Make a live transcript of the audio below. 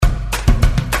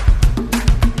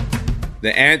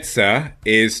The answer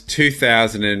is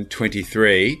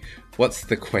 2023. What's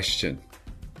the question?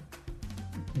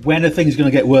 When are things going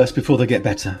to get worse before they get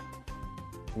better?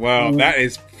 Well, that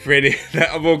is pretty...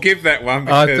 We'll give that one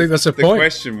because I think that's a the point.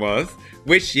 question was,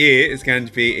 which year is going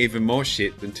to be even more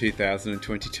shit than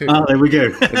 2022? Oh, there we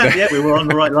go. Yeah, we were on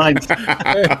the right lines.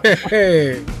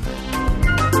 Hey.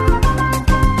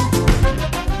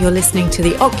 You're listening to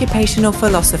The Occupational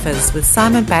Philosophers with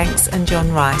Simon Banks and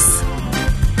John Rice.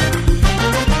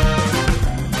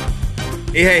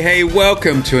 Hey,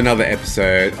 welcome to another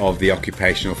episode of The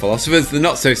Occupational Philosophers, the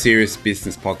not-so-serious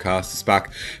business podcast to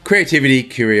spark creativity,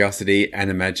 curiosity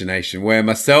and imagination, where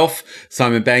myself,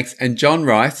 Simon Banks and John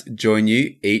Rice join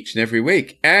you each and every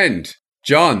week. And,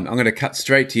 John, I'm going to cut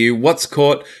straight to you. What's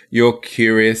caught your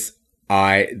curious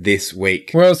eye this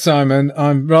week? Well, Simon,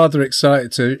 I'm rather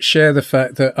excited to share the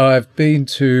fact that I've been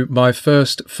to my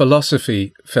first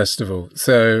philosophy festival.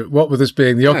 So what with us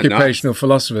being the Occupational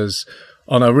Philosophers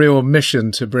on a real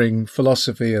mission to bring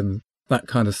philosophy and that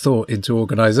kind of thought into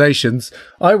organisations,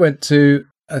 I went to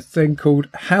a thing called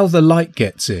How the Light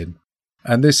Gets In.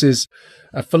 And this is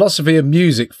a philosophy and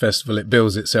music festival, it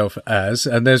bills itself as.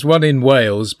 And there's one in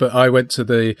Wales, but I went to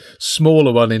the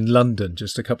smaller one in London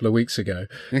just a couple of weeks ago.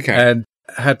 Okay. And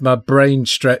had my brain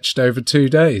stretched over 2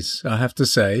 days, I have to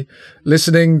say,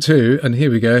 listening to, and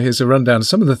here we go, here's a rundown of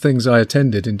some of the things I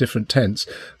attended in different tents.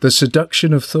 The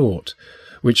Seduction of Thought,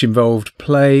 which involved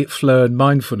play, flow and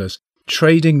mindfulness,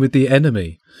 trading with the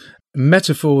enemy,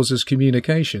 metaphors as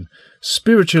communication,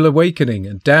 spiritual awakening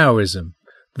and Taoism,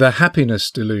 the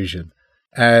happiness delusion,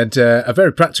 and a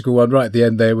very practical one right at the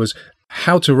end there was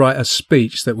how to write a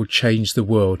speech that will change the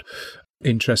world.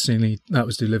 Interestingly, that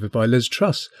was delivered by Liz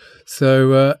Truss.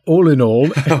 So all in all,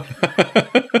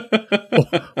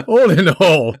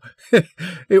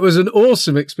 it was an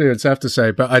awesome experience, I have to say.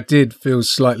 But I did feel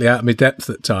slightly out of my depth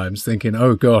at times, thinking,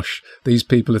 "Oh gosh, these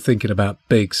people are thinking about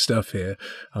big stuff here.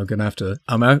 I'm gonna have to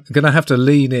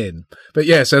lean in." But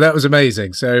yeah, so that was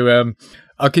amazing. So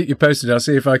I'll keep you posted. I'll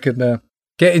see if I can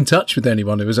get in touch with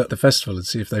anyone who was at the festival and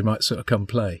see if they might sort of come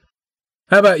play.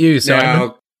 How about you, Simon?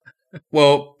 Now,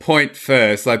 well, point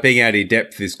first, like being out of your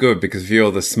depth is good because if you're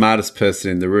the smartest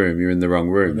person in the room, you're in the wrong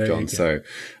room, Well, John. So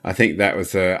I think that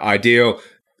was ideal.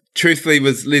 Truthfully,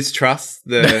 was Liz Truss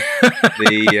okay.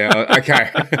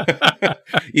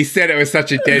 You said it with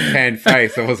such a deadpan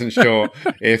face. I wasn't sure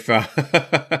if.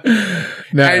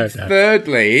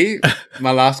 Thirdly,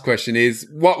 my last question is: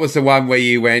 what was the one where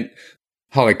you went,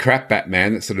 "Holy crap,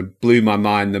 Batman"? That sort of blew my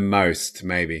mind the most,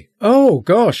 maybe. Oh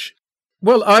gosh.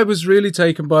 Well, I was really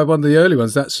taken by one of the early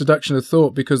ones, that Seduction of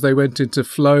Thought, because they went into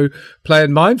flow, play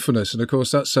and mindfulness. And of course,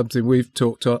 that's something we've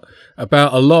talked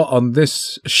about a lot on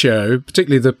this show,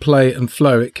 particularly the play and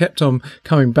flow. It kept on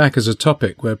coming back as a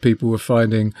topic where people were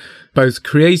finding both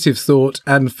creative thought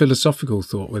and philosophical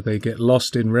thought, where they get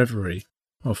lost in reverie,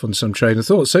 off on some train of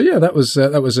thought. So yeah, that was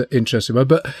an interesting one.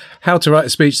 But how to write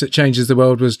a speech that changes the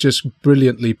world was just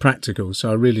brilliantly practical. So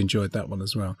I really enjoyed that one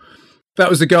as well. That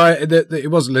was the guy that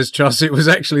it wasn't Liz Truss. It was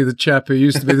actually the chap who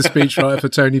used to be the speechwriter for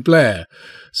Tony Blair.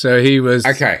 So he was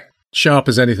sharp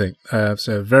as anything.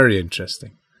 So very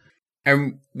interesting.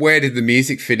 And where did the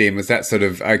music fit in? Was that sort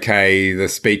of, okay, the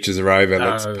speeches are over,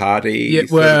 let's party? Yeah,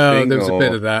 well, there was a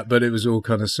bit of that, but it was all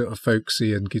kind of sort of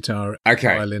folksy and guitar,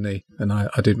 violin-y, and I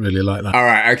didn't really like that. All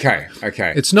right, okay.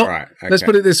 It's not, all right, okay. Let's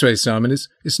put it this way, Simon,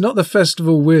 it's not the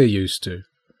festival we're used to.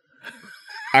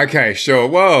 Okay, sure.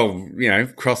 Well,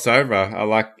 crossover. I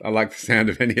like the sound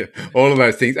of all of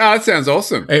those things. Oh, that sounds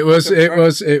awesome. It was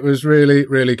really,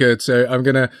 really good. So I'm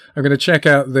gonna check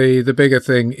out the bigger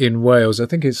thing in Wales. I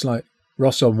think it's like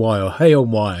Ross on Wye or Hay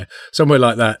on Wye, somewhere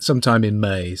like that, sometime in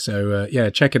May. So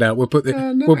check it out. We'll put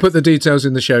the details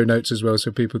in the show notes as well,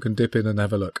 so people can dip in and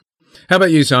have a look. How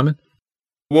about you, Simon?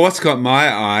 Well, what's got my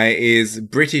eye is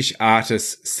British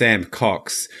artist Sam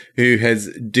Cox, who has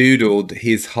doodled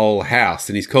his whole house,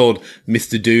 and he's called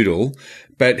Mr. Doodle.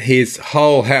 But his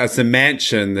whole house, a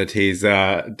mansion that he's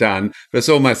done, but it's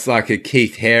almost like a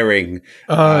Keith Haring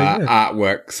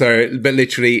artwork. So, but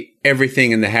literally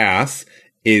everything in the house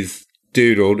is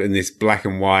doodled in this black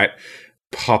and white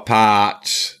pop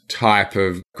art type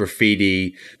of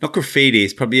graffiti. Not graffiti,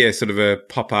 it's probably sort of a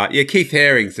pop art. Yeah, Keith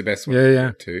Haring's the best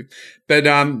one to. But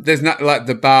there's not like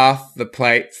the bath, the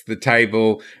plates, the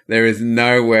table. There is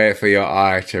nowhere for your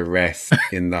eye to rest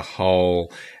in the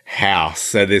whole house.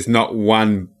 So there's not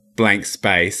one blank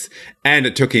space. And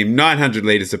it took him 900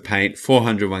 litres of paint,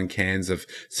 401 cans of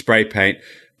spray paint,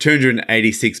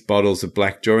 286 bottles of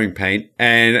black drawing paint,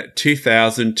 and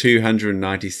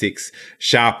 2,296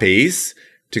 Sharpies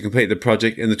to complete the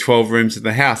project in the 12 rooms of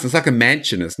the house. It's like a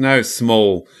mansion. It's no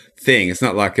small thing. It's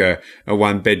not like a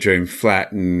 1-bedroom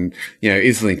flat in,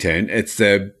 Islington. It's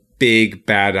a big,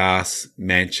 badass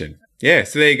mansion. Yeah,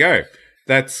 so there you go.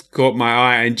 That's caught my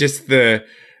eye. And just the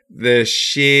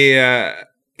sheer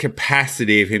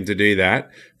capacity of him to do that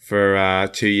for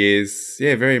 2 years.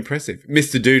 Yeah, very impressive.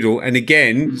 Mr. Doodle. And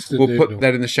again, we'll put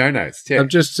that in the show notes. Yeah, I'm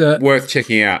just worth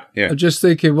checking out. Yeah. I'm just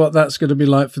thinking what that's going to be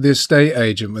like for the estate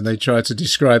agent when they try to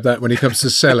describe that when he comes to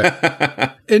sell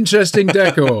it. Interesting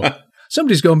decor.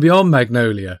 Somebody's gone beyond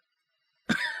Magnolia.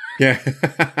 Yeah.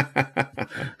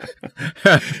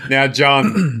 Now,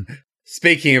 John,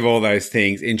 speaking of all those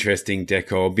things, interesting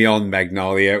decor, beyond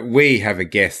Magnolia, we have a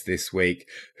guest this week.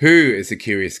 Who is the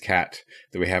curious cat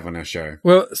that we have on our show?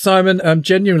 Well, Simon, I'm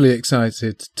genuinely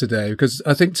excited today because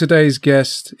I think today's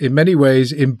guest in many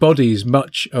ways embodies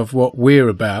much of what we're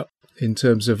about in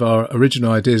terms of our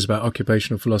original ideas about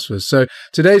occupational philosophers. So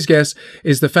today's guest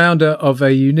is the founder of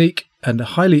a unique and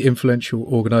highly influential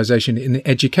organisation in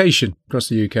education across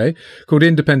the UK called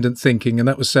Independent Thinking, and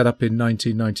that was set up in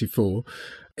 1994.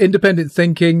 Independent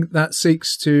thinking, that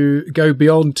seeks to go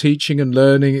beyond teaching and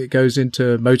learning. It goes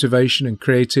into motivation and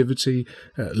creativity,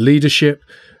 leadership,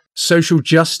 social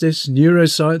justice,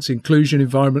 neuroscience, inclusion,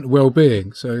 environment,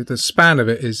 well-being. So the span of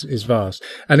it is vast.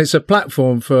 And it's a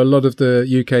platform for a lot of the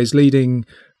UK's leading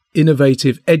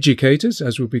innovative educators,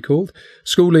 as would be called,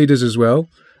 school leaders as well.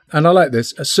 And I like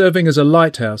this, serving as a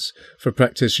lighthouse for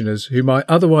practitioners who might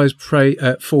otherwise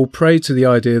fall prey to the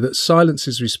idea that silence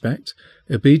is respect,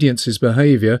 obedience is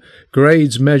behaviour,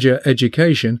 grades measure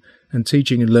education, and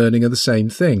teaching and learning are the same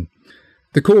thing.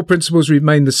 The core principles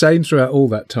remain the same throughout all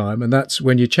that time, and that's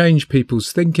when you change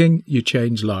people's thinking, you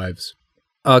change lives.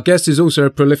 Our guest is also a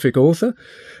prolific author,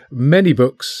 many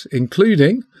books,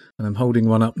 including, and I'm holding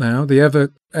one up now, the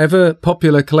ever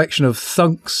popular collection of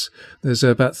Thunks. There's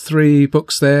about 3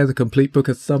 books there, the complete book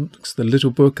of Thunks, the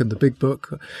little book and the big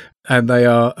book, and they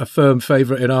are a firm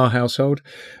favourite in our household.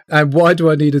 And Why Do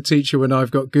I Need a Teacher When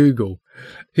I've Got Google?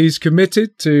 He's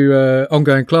committed to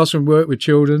ongoing classroom work with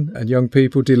children and young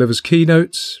people, delivers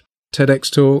keynotes, TEDx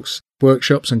talks,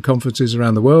 workshops and conferences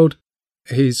around the world.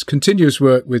 His continuous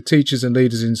work with teachers and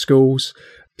leaders in schools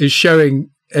is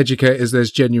showing educators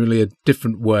there's genuinely a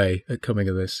different way at coming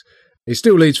at this. He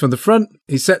still leads from the front.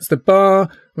 He sets the bar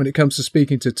when it comes to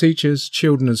speaking to teachers,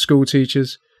 children and school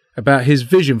teachers about his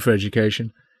vision for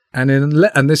education. And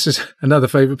this is another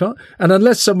favourite part, and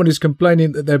unless someone is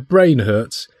complaining that their brain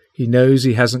hurts, he knows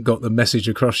he hasn't got the message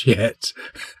across yet.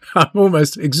 I'm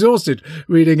almost exhausted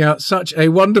reading out such a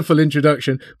wonderful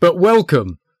introduction, but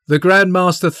welcome, the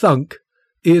Grandmaster Thunk,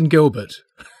 Ian Gilbert.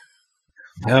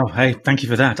 Oh, hey, thank you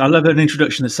for that. I love an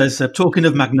introduction that says, talking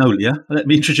of Magnolia, let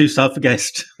me introduce our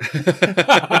guest. Well,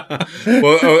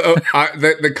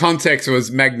 the context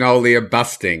was Magnolia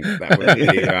busting. That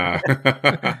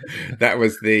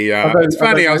was the, it's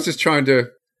funny, I was just trying to...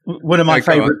 One of my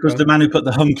favourites was the man who put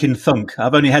the hunk in thunk.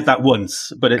 I've only had that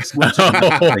once, but it's...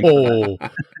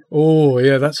 Oh,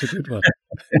 yeah, that's a good one.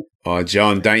 Oh,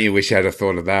 John, don't you wish you had a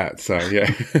thought of that? So,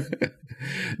 yeah.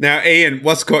 Now, Ian,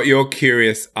 what's caught your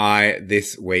curious eye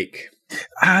this week?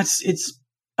 I'm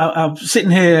sitting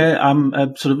here,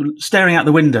 I'm sort of staring out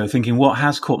the window thinking what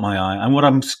has caught my eye, and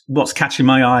what's catching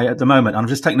my eye at the moment, I'm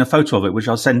just taking a photo of it, which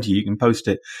I'll send to you, you can post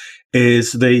it,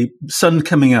 is the sun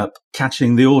coming up,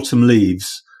 catching the autumn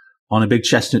leaves on a big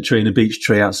chestnut tree and a beech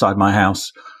tree outside my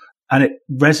house. And it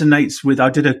resonates with,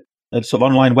 I did a sort of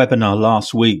online webinar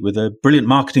last week with a brilliant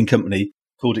marketing company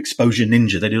called Exposure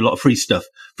Ninja. They do a lot of free stuff,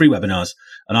 free webinars.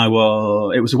 And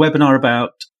it was a webinar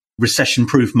about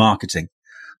recession-proof marketing.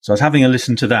 So I was having a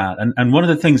listen to that. And one of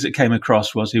the things that came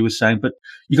across was he was saying, but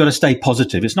you got to stay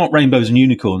positive. It's not rainbows and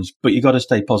unicorns, but you got to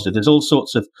stay positive. There's all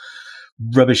sorts of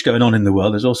rubbish going on in the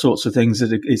world. There's all sorts of things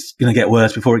that it's going to get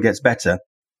worse before it gets better.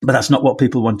 But that's not what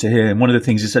people want to hear. And one of the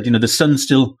things he said, the sun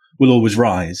still will always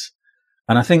rise.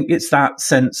 And I think it's that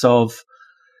sense of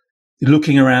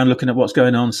looking around, looking at what's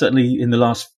going on, certainly in the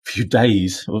last few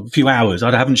days or few hours. I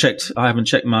haven't checked my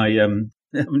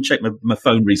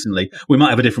phone recently. We might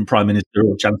have a different prime minister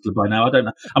or chancellor by now. I don't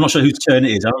know. I'm not sure whose turn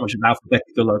it is. I'm not sure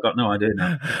alphabetical. I've got no idea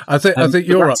now. I think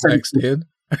you're up next, Ian.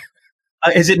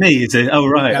 Is it me? Is it? Oh,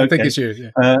 right. Yeah, I think it's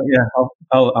you. Yeah.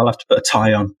 I'll have to put a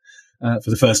tie on for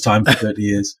the first time for 30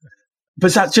 years.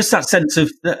 But that's just that sense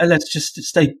of let's just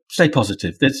stay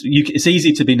positive. It's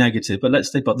easy to be negative, but let's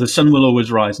stay positive. The sun will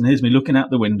always rise. And here's me looking out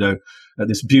the window at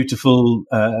this beautiful.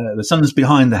 The sun's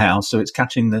behind the house, so it's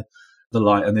catching the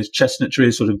light. And there's chestnut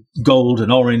trees, sort of gold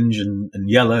and orange and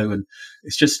yellow, and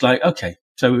it's just like, okay,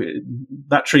 so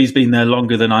that tree's been there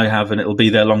longer than I have, and it'll be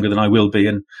there longer than I will be,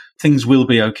 and things will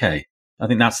be okay. I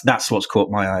think that's what's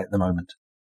caught my eye at the moment.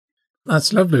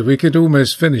 That's lovely. We could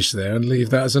almost finish there and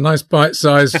leave that as a nice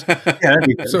bite-sized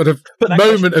sort of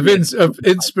moment of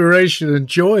inspiration and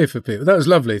joy for people. That was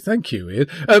lovely. Thank you, Ian.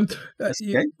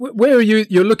 Where are you?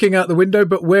 You're looking out the window,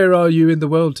 but where are you in the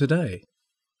world today?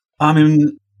 I'm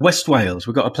in West Wales.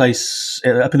 We've got a place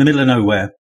up in the middle of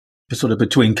nowhere, sort of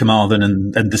between Carmarthen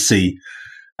and the sea.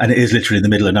 And it is literally in the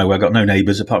middle of nowhere. I've got no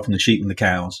neighbours apart from the sheep and the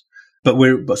cows.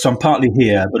 So I'm partly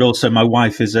here, but also my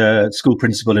wife is a school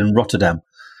principal in Rotterdam.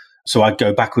 So I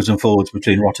go backwards and forwards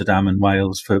between Rotterdam and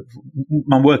Wales.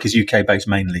 My work is UK based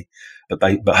mainly, but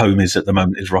home is at the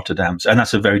moment is Rotterdam, and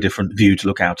that's a very different view to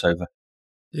look out over.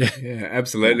 Yeah,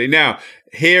 absolutely. Now,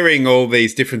 hearing all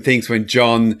these different things when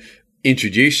John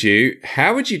introduced you,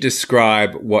 how would you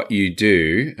describe what you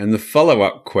do? And the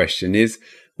follow-up question is,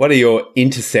 what are your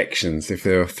intersections? If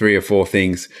there are 3 or 4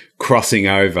 things crossing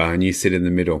over and you sit in the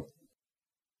middle.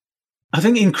 I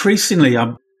think increasingly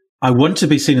I want to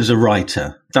be seen as a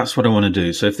writer. That's what I want to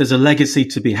do. So if there's a legacy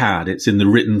to be had, it's in the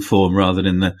written form rather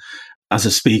than as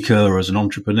a speaker or as an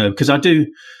entrepreneur. Because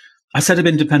I set up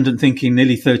independent thinking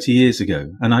nearly 30 years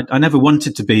ago, and I never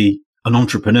wanted to be an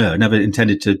entrepreneur. I never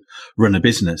intended to run a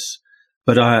business.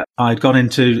 But I'd gone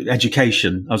into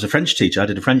education. I was a French teacher. I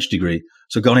did a French degree.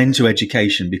 So I'd gone into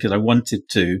education because I wanted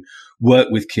to work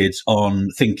with kids on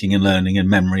thinking and learning and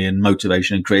memory and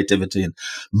motivation and creativity and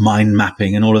mind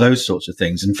mapping and all of those sorts of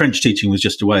things. And French teaching was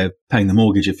just a way of paying the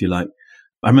mortgage, if you like.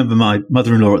 I remember my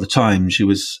mother-in-law at the time, she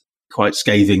was quite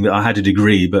scathing that I had a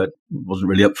degree, but wasn't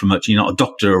really up for much. You're not a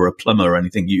doctor or a plumber or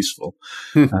anything useful.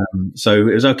 So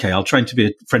it was okay. I'll train to be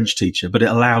a French teacher, but it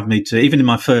allowed me to, even in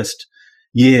my first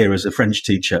year as a French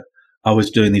teacher, I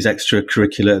was doing these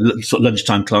extracurricular sort of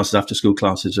lunchtime classes, after school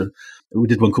classes. We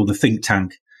did one called the Think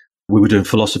Tank. We were doing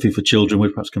philosophy for children.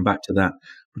 We'll perhaps come back to that.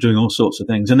 We're doing all sorts of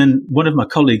things. And then one of my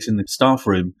colleagues in the staff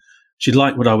room, she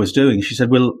liked what I was doing. She said,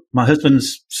 well, my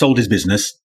husband's sold his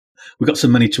business. We've got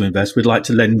some money to invest. We'd like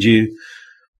to lend you,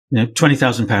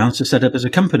 £20,000 to set up as a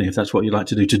company, if that's what you'd like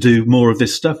to do more of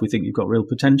this stuff. We think you've got real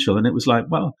potential. And it was like,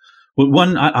 well,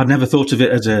 one, I'd never thought of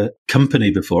it as a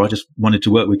company before. I just wanted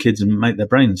to work with kids and make their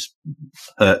brains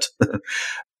hurt.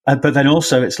 But then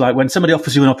also it's like when somebody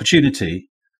offers you an opportunity,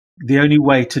 the only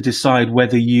way to decide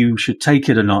whether you should take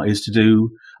it or not is to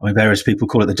do, various people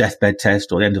call it the deathbed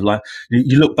test or the end of life.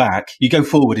 You look back, you go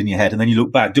forward in your head and then you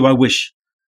look back. Do I wish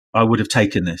I would have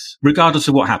taken this? Regardless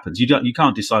of what happens. You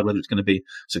can't decide whether it's going to be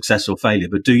success or failure,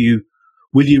 but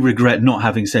will you regret not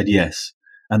having said yes?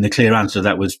 And the clear answer to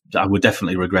that was, I would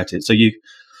definitely regret it. So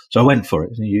I went for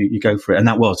it. You go for it. And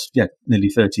that was, nearly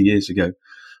 30 years ago.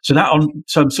 So I'm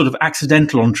sort of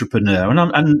accidental entrepreneur.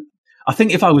 And I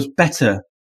think if I was better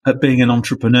at being an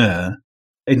entrepreneur,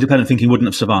 independent thinking wouldn't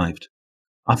have survived.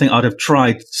 I think I'd have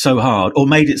tried so hard or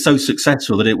made it so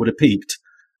successful that it would have peaked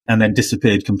and then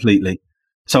disappeared completely.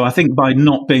 So I think by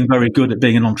not being very good at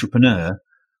being an entrepreneur,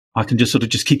 I can just sort of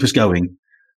just keep us going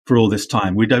for all this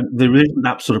time. There isn't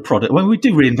that sort of product. Well, we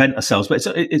do reinvent ourselves, but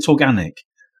it's organic.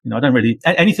 I don't really,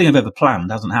 anything I've ever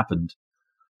planned hasn't happened.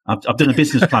 I've done a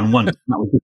business plan once.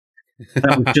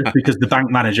 That was just because the bank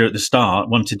manager at the start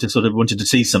wanted to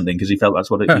see something because he felt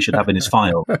that's what he should have in his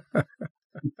file.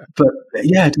 But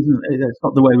it's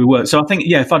not the way we work. So I think,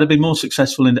 if I'd have been more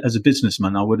successful as a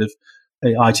businessman,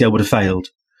 ITL would have failed.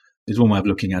 Is one way of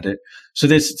looking at it. So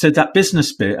there's that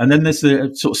business bit, and then there's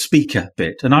the sort of speaker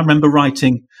bit. And I remember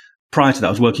writing prior to that, I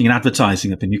was working in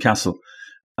advertising up in Newcastle,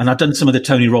 and I'd done some of the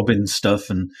Tony Robbins stuff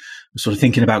and sort of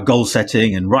thinking about goal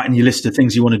setting and writing your list of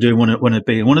things you want to do and want to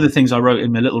be. And one of the things I wrote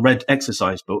in my little red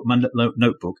exercise book, my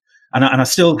notebook, and I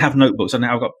still have notebooks, and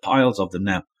I've got piles of them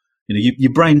now.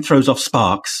 Your brain throws off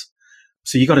sparks,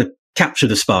 so you got to capture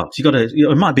the sparks. You got to.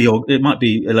 It might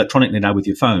be electronically now with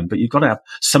your phone, but you've got to have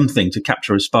something to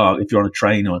capture a spark if you're on a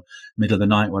train or middle of the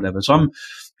night, whatever. So I'm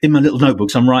in my little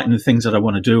notebooks. I'm writing the things that I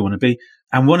want to do, want to be,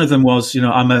 and one of them was,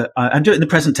 I do it in the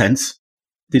present tense.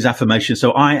 These affirmations.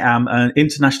 So I am an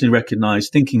internationally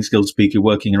recognized thinking skills speaker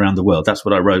working around the world. That's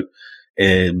what I wrote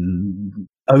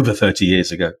over 30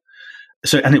 years ago.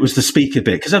 So, and it was the speaker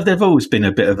bit because they've always been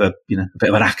a bit of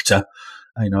an actor.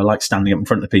 I like standing up in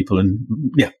front of people and,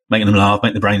 making them laugh,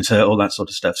 make their brains hurt, all that sort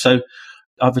of stuff. So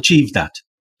I've achieved that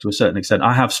to a certain extent.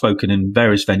 I have spoken in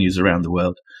various venues around the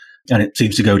world and it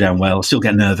seems to go down well. I still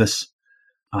get nervous.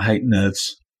 I hate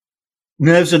nerves.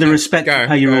 Nerves are the respect you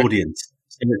pay your audience.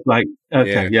 And it's like,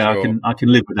 okay, sure. I can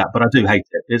live with that, but I do hate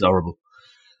it. It's horrible.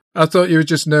 I thought you were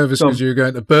just nervous because you were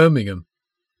going to Birmingham.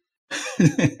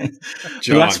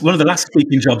 One of the last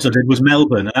speaking jobs I did was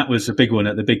Melbourne, and that was a big one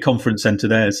at the big conference centre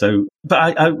there. So,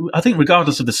 but I think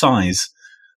regardless of the size,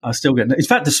 I still get. In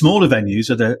fact, the smaller venues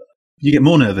you get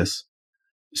more nervous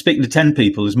speaking to 10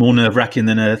 people is more nerve-wracking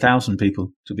than 1,000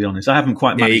 people, to be honest. I haven't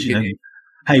quite managed,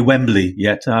 hey, Wembley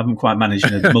yet. I haven't quite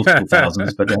managed multiple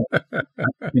thousands, but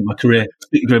I think my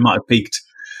speaking career might have peaked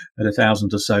at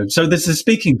 1,000 or so. So there's the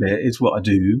speaking bit is what I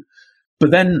do.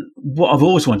 But then what I've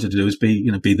always wanted to do is be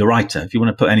the writer. If you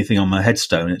want to put anything on my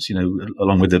headstone, it's,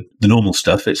 along with the normal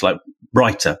stuff, it's like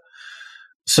writer.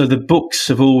 So the books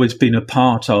have always been a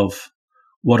part of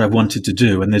what I've wanted to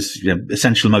do. And there's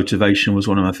Essential Motivation was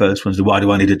one of my first ones. Why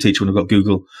do I need a teacher when I've got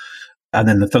Google? And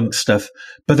then the Thunk stuff.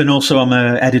 But then also I'm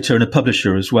an editor and a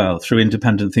publisher as well through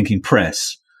Independent Thinking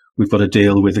Press. We've got a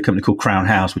deal with a company called Crown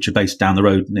House, which are based down the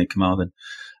road near Carmarthen.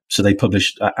 So they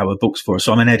publish our books for us.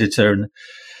 So I'm an editor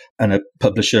and a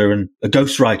publisher and a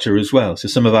ghostwriter as well. So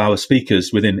some of our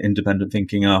speakers within Independent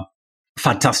Thinking are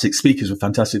fantastic speakers with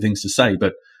fantastic things to say,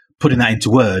 but putting that into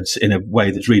words in a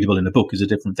way that's readable in a book is a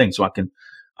different thing. So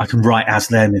I can write as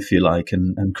them, if you like,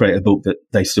 and create a book that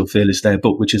they still feel is their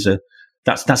book, which is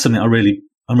that's something I'm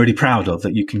really proud of,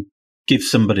 that you can give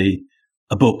somebody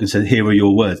a book and say, here are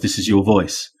your words, this is your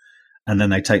voice. And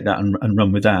then they take that and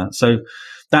run with that. So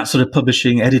that sort of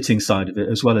publishing, editing side of it,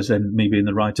 as well as then me being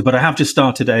the writer. But I have just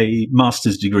started a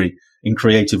master's degree in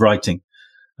creative writing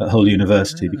at Hull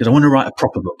University because I want to write a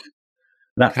proper book.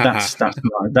 That's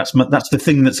the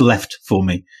thing that's left for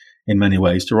me in many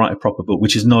ways, to write a proper book,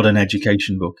 which is not an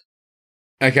education book.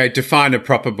 Okay, define a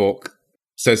proper book.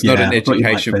 So it's not an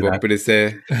education book, but is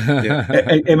there? Yeah.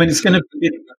 I mean,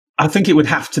 I think it would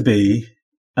have to be,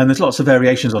 and there's lots of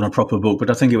variations on a proper book, but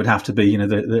I think it would have to be,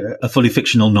 a fully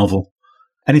fictional novel.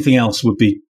 Anything else would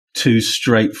be too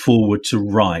straightforward to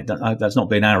write. That's not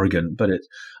being arrogant, but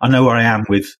I know where I am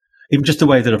with even just the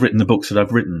way that I've written the books that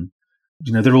I've written.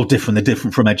 They're all different. They're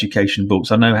different from education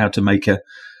books. I know how to make a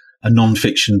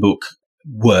non-fiction book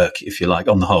work, if you like,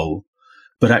 on the whole,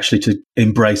 but actually to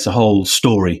embrace a whole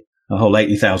story, a whole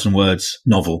 80,000 words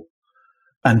novel,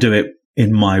 and do it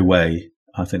in my way.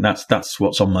 I think that's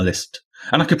what's on my list.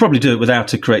 And I could probably do it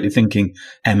without a creative thinking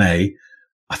MA,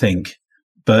 I think,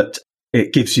 but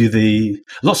it gives you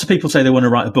lots of people say they want to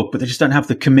write a book, but they just don't have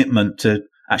the commitment to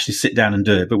actually sit down and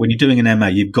do it. But when you're doing an MA,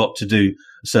 you've got to do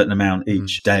a certain amount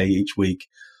each day, each week.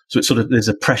 So it's there's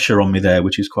a pressure on me there,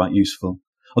 which is quite useful.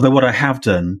 Although what I have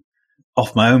done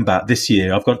off my own bat this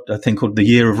year, I've got a thing called the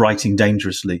Year of Writing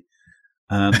Dangerously.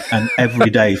 And every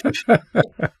day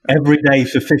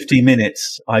for 50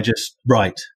 minutes, I just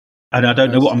write. And I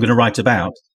don't know what I'm going to write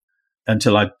about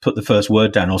until I put the first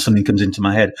word down or something comes into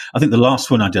my head. I think the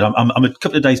last one I did, I'm a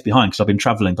couple of days behind because I've been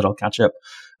traveling, but I'll catch up.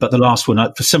 But the last one,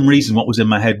 for some reason, what was in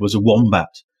my head was a wombat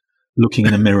looking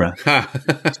in a mirror. So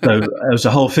there was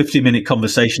a whole 50-minute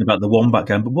conversation about the wombat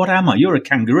going, but what am I? You're a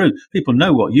kangaroo. People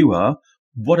know what you are.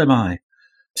 What am I?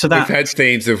 So we've had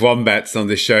themes of wombats on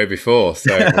this show before.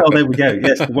 So oh, there we go.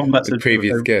 Yes, the wombats. The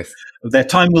previous guest. Their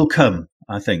time will come,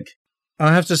 I think.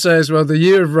 I have to say as well, the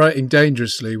Year of Writing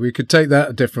Dangerously, we could take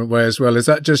that a different way as well. Is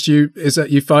that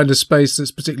you find a space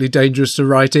that's particularly dangerous to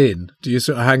write in? Do you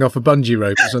sort of hang off a bungee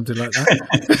rope or something like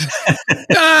that?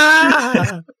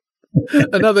 Ah!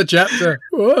 Another chapter.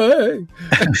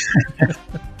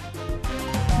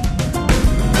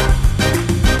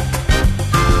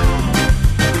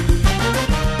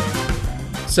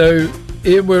 So,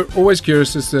 Ian, we're always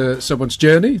curious as to someone's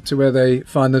journey to where they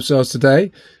find themselves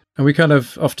today. And we kind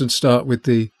of often start with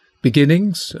the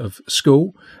beginnings of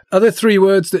school. Are there 3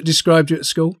 words that described you at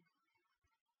school?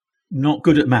 Not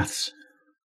good at maths.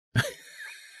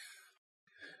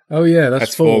 Oh, yeah,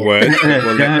 that's 4 words. I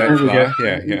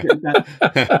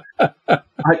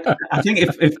think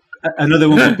if another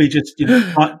one would be just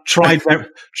tried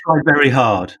very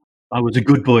hard. I was a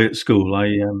good boy at school.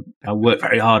 I worked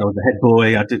very hard. I was a head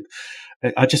boy.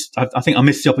 I think I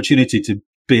missed the opportunity to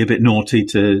be a bit naughty,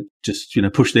 to just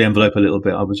push the envelope a little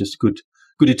bit. I was just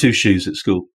goody two shoes at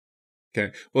school.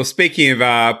 Okay. Well, speaking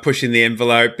of pushing the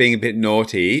envelope, being a bit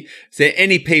naughty, is there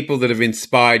any people that have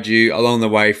inspired you along the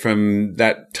way from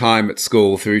that time at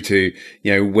school through to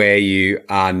where you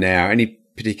are now? Any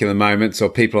particular moments or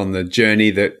people on the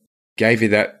journey that gave you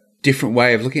that different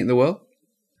way of looking at the world?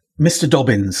 Mr.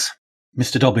 Dobbins.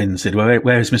 Mr. Dobbins said,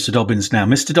 where is Mr. Dobbins now?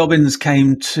 Mr. Dobbins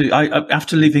came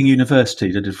after leaving university,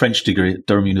 I did a French degree at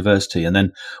Durham University, and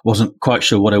then wasn't quite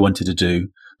sure what I wanted to do,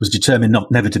 was determined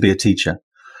never to be a teacher.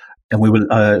 And we were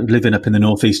living up in the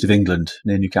northeast of England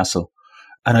near Newcastle.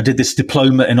 And I did this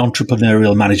diploma in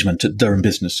entrepreneurial management at Durham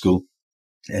Business School,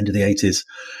 end of the 80s.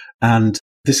 And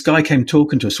this guy came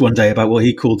talking to us one day about what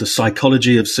he called the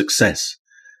psychology of success.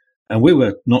 And we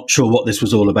were not sure what this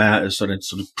was all about, as sort of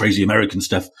crazy American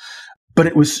stuff. But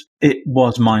it was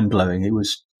mind blowing. It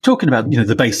was talking about,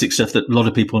 the basic stuff that a lot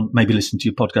of people maybe listening to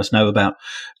your podcast know about,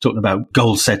 talking about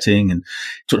goal setting and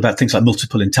talking about things like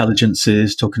multiple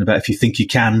intelligences, talking about if you think you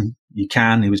can, you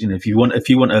can. It was, if you want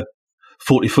a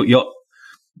 40-foot yacht,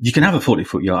 you can have a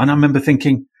 40-foot yacht. And I remember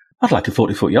thinking, I'd like a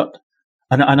 40-foot yacht.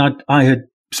 And I had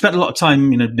spent a lot of time,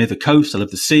 near the coast. I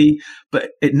love the sea,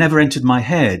 but it never entered my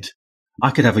head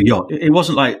I could have a yacht. It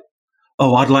wasn't like,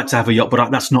 oh, I'd like to have a yacht,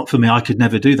 but that's not for me. I could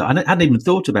never do that. I hadn't even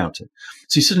thought about it.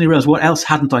 So you suddenly realize, what else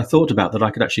hadn't I thought about that I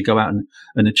could actually go out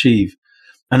and achieve?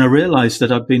 And I realized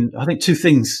that I think two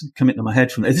things come into my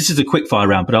head from this. This is a quick fire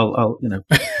round, but I'll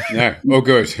No, all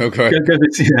good. Okay.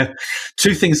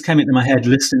 Two things came into my head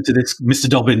listening to this Mr.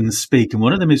 Dobbins speak. And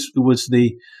one of them was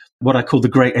what I call the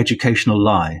great educational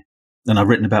lie. And I've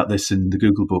written about this in the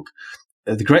Google book.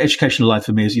 The great educational lie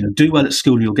for me is, do well at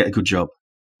school and you'll get a good job.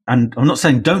 And I'm not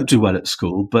saying don't do well at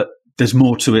school, but there's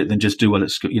more to it than just do well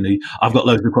at school. I've got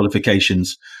loads of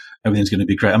qualifications. Everything's going to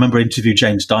be great. I remember I interviewed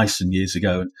James Dyson years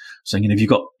ago and saying, if you've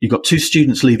got two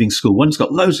students leaving school, one's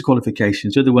got loads of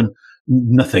qualifications, the other one,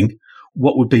 nothing.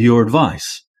 What would be your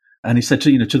advice? And he said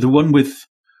to the one with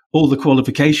all the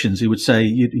qualifications, he would say,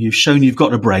 you've shown you've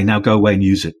got a brain, now go away and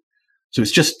use it. So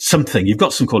it's just something. You've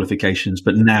got some qualifications,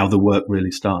 but now the work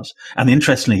really starts. And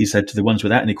interestingly, he said to the ones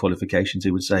without any qualifications,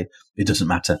 he would say, it doesn't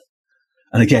matter.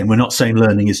 And again, we're not saying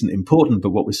learning isn't important,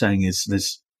 but what we're saying is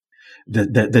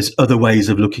there's other ways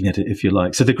of looking at it, if you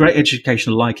like. So the great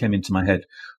educational lie came into my head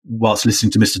whilst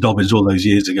listening to Mr. Dobbins all those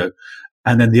years ago.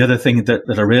 And then the other thing that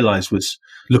I realized was,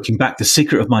 looking back, the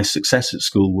secret of my success at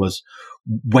school was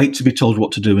wait to be told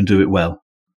what to do and do it well.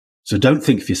 So don't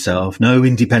think for yourself, no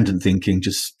independent thinking,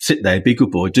 just sit there, be a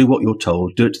good boy, do what you're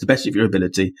told, do it to the best of your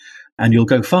ability, and you'll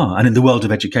go far. And in the world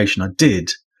of education, I did.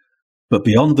 But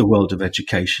beyond the world of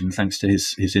education, thanks to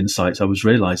his insights, I was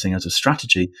realizing as a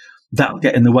strategy, that'll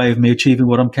get in the way of me achieving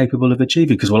what I'm capable of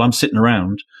achieving. Because while I'm sitting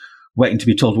around waiting to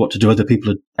be told what to do, other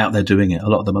people are out there doing it. A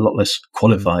lot of them a lot less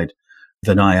qualified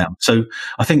than I am. So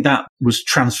I think that was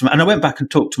transformed. And I went back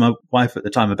and talked to my wife at the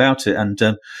time about it. And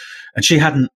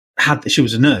she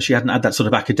was a nurse. She hadn't had that sort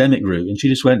of academic route. And she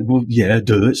just went, well, yeah,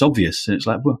 duh, it's obvious. And it's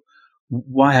like, well,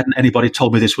 why hadn't anybody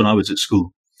told me this when I was at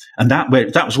school? And that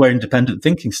was where independent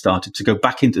thinking started, to go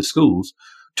back into schools,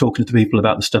 talking to people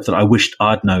about the stuff that I wished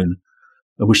I'd known.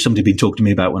 I wish somebody had been talking to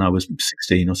me about when I was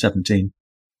 16 or 17.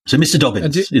 So Mr.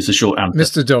 Dobbins is the short answer.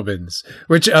 Mr. Dobbins,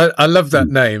 which I love that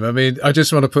name. I mean, I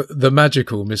just want to put the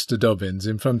magical Mr. Dobbins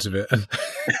in front of it.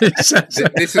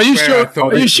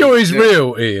 Are you sure he's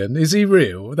real, Ian? Is he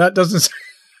real? That doesn't.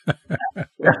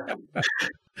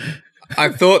 I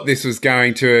thought this was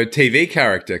going to a TV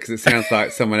character because it sounds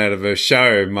like someone out of a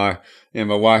show. My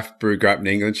wife grew up in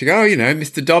England. She go,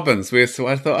 Mr. Dobbins. So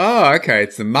I thought, oh, okay,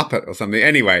 it's a Muppet or something.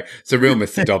 Anyway, it's a real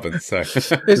Mr. Dobbins. So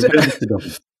is it Mr.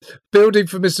 Dobbins? Building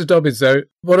for Mr. Dobbins, though,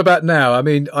 what about now? I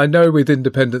mean, I know with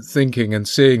independent thinking and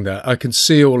seeing that, I can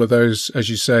see all of those,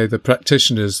 as you say, the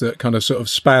practitioners that kind of sort of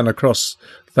span across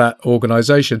that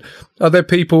organisation. Are there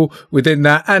people within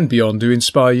that and beyond who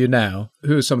inspire you now?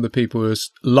 Who are some of the people who are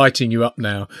lighting you up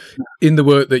now in the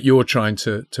work that you're trying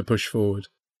to push forward?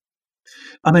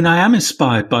 I mean, I am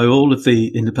inspired by all of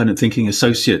the independent thinking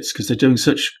associates because they're doing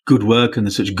such good work and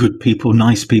they're such good people,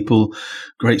 nice people,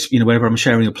 great, whenever I'm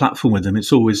sharing a platform with them,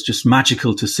 it's always just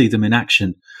magical to see them in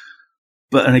action.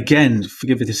 But, and again,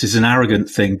 forgive me, this is an arrogant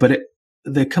thing, but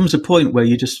there comes a point where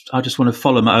I just want to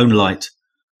follow my own light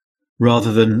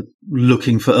rather than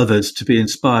looking for others to be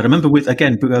inspired. I remember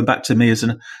going back to me as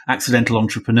an accidental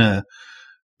entrepreneur,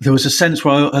 there was a sense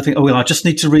where I think, I just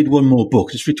need to read one more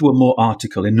book, just read one more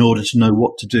article in order to know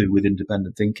what to do with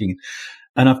independent thinking.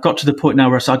 And I've got to the point now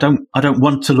where I don't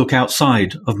want to look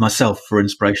outside of myself for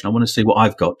inspiration. I want to see what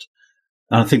I've got.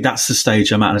 And I think that's the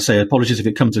stage I'm at. And I say, apologies if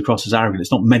it comes across as arrogant.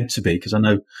 It's not meant to be, because I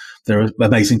know there are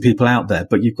amazing people out there,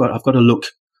 but I've got to look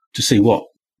to see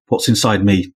what's inside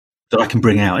me that I can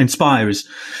bring out. Inspire is,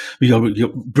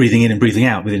 you're breathing in and breathing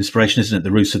out with inspiration, isn't it?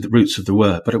 The roots of the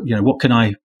word. But, what can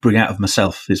I bring out of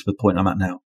myself is the point I'm at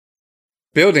now.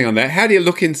 Building on that, how do you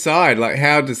look inside? Like,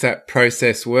 how does that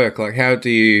process work? Like, how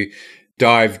do you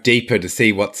dive deeper to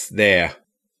see what's there?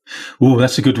 Oh,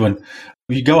 that's a good one.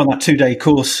 You go on that 2-day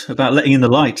course about letting in the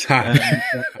light.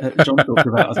 John talked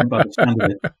about, I think, by the sound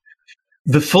of it.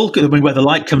 Where the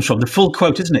light comes from, the full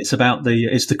quote, isn't it?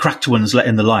 It's the cracked ones let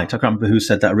in the light. I can't remember who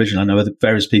said that originally. I know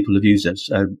various people have used it.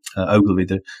 Ogilvy,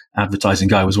 the advertising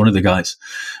guy, was one of the guys.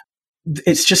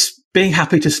 It's just being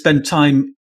happy to spend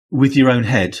time with your own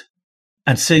head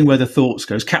and seeing where the thoughts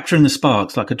goes, capturing the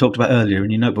sparks, like I talked about earlier in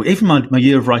your notebook. Even my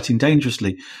year of writing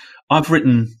dangerously, I've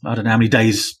written, I don't know how many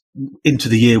days into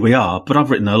the year we are, but I've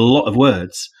written a lot of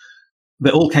words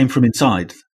that all came from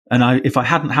inside. And if I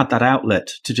hadn't had that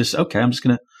outlet to just, okay, I'm just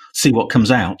going to see what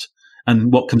comes out,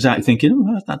 and what comes out, you're thinking,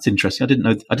 oh, that's interesting. I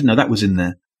didn't know that was in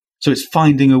there. So it's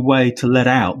finding a way to let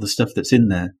out the stuff that's in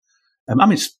there. I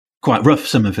mean, it's quite rough,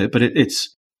 some of it, but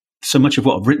it's so much of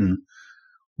what I've written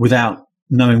without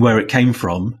knowing where it came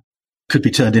from could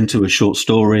be turned into a short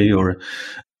story, or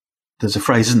there's a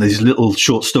phrase, isn't there? These little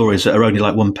short stories that are only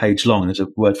like 1 page long. There's a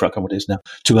word for it, I can't remember what it is now.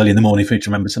 Too early in the morning for me to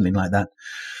remember something like that.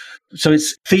 So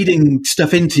it's feeding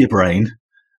stuff into your brain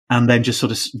and then just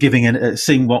sort of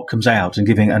seeing what comes out and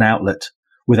giving an outlet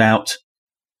without,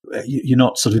 you're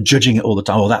not sort of judging it all the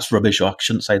time. Oh, that's rubbish, or I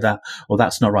shouldn't say that, or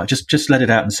that's not right. Just let it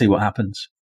out and see what happens.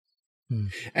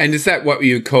 And is that what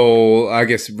you call, I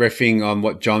guess, riffing on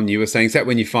what John, you were saying, is that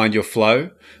when you find your flow,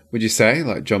 would you say?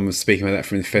 Like John was speaking about that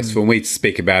from the festival, and we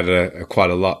speak about it quite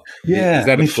a lot. Yeah. Is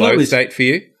that a flow state for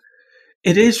you?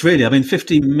 It is really. I mean,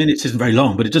 50 minutes isn't very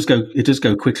long, but it does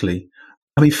go quickly.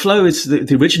 I mean, flow is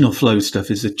the original flow stuff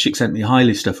is the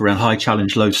Csikszentmihalyi stuff around high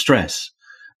challenge, low stress.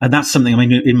 And that's something, I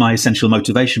mean, in my Essential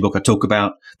Motivation book, I talk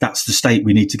about that's the state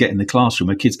we need to get in the classroom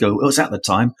where kids go, oh, it's at the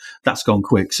time, that's gone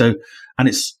quick. So, and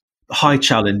it's high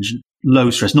challenge, low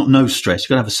stress, not no stress. You've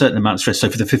got to have a certain amount of stress. So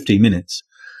for the 15 minutes,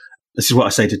 this is what I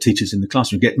say to teachers in the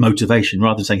classroom, get motivation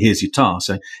rather than saying, here's your task.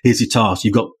 So here's your task.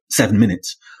 You've got 7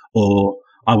 minutes, or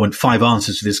I want 5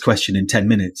 answers to this question in 10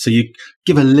 minutes. So you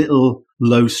give a little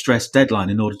low stress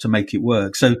deadline in order to make it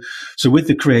work. So with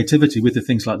the creativity, with the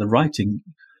things like the writing,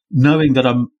 knowing that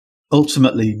I'm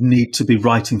ultimately need to be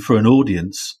writing for an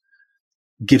audience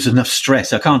gives enough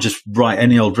stress. I can't just write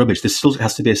any old rubbish. There still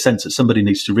has to be a sense that somebody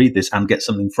needs to read this and get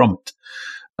something from it.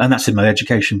 And that's in my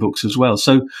education books as well.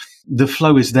 So the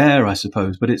flow is there, I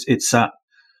suppose, but it's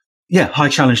high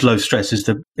challenge, low stress is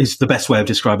the best way of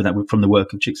describing that from the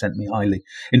work of Csikszentmihalyi.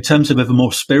 In terms of a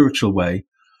more spiritual way,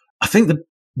 I think the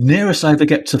nearest I ever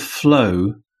get to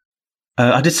flow,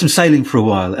 I did some sailing for a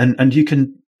while, and you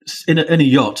can, in a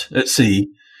yacht at sea,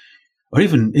 or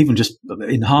even just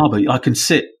in harbour, I can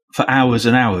sit for hours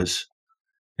and hours.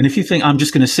 And if you think I'm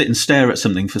just going to sit and stare at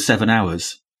something for 7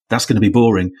 hours, that's going to be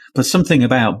boring. But something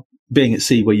about being at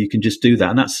sea where you can just do that,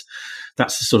 and that's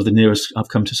sort of the nearest I've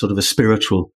come to sort of a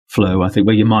spiritual flow, I think,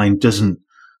 where your mind doesn't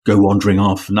go wandering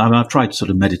off. And I've tried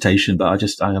sort of meditation, but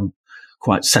I am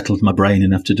quite settled my brain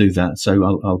enough to do that. So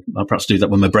I'll perhaps do that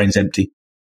when my brain's empty.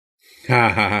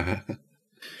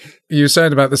 You were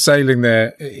saying about the sailing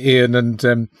there, Ian,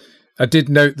 and I did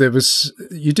note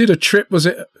you did a trip, was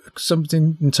it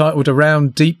something entitled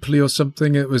Around Deeply or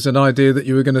something? It was an idea that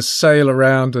you were going to sail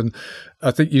around, and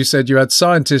I think you said you had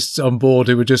scientists on board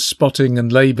who were just spotting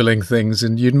and labelling things,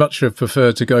 and you'd much have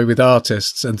preferred to go with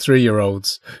artists and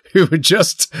 3-year-olds who would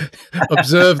just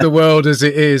observe the world as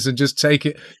it is and just take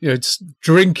it, just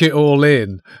drink it all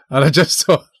in. And I just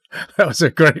thought, that was a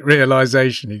great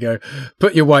realisation. You go,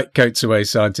 put your white coats away,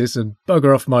 scientists, and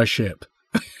bugger off my ship.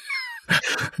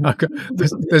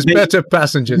 There's better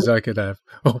passengers I could have.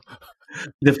 Oh.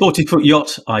 The 40-foot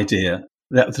yacht idea,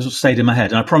 that stayed in my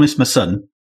head. And I promised my son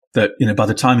that, by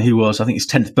the time he was, I think his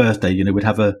 10th birthday, we'd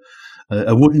have a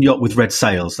wooden yacht with red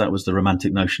sails. That was the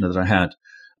romantic notion that I had.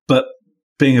 But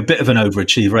being a bit of an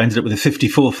overachiever, I ended up with a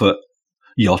 54-foot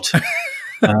yacht.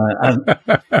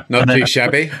 Not too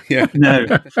shabby. Yeah. No.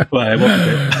 Well, it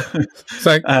wasn't.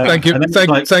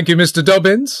 Thank you, Mr.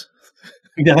 Dobbins.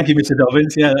 Yeah, thank you, Mr.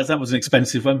 Dobbins. Yeah, that was an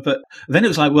expensive one. But then it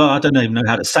was like, well, I don't even know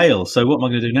how to sail. So what am I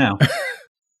going to do now?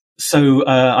 So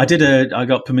I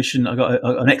got permission. I got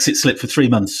an exit slip for 3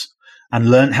 months and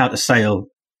learned how to sail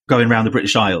going around the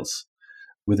British Isles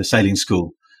with a sailing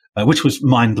school, which was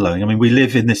mind blowing. I mean, we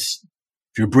live in this,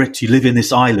 if you're a Brit, you live in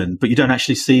this island, but you don't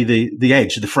actually see the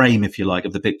edge, the frame, if you like,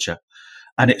 of the picture.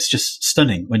 And it's just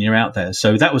stunning when you're out there.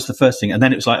 So that was the first thing. And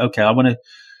then it was like, okay, I want to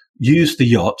use the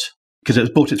yacht, because it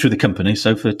was bought it through the company.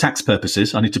 So for tax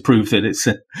purposes, I need to prove that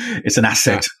it's an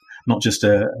asset, not just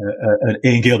an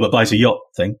Ian Gilbert buys a yacht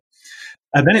thing.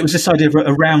 And then it was this idea of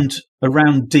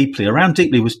around deeply. Around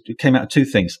deeply came out of 2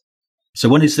 things. So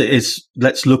one is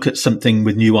let's look at something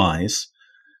with new eyes.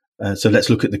 So let's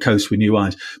look at the coast with new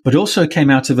eyes. But also came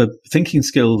out of a thinking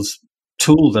skills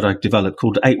tool that I developed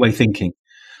called 8-way thinking.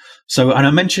 So, and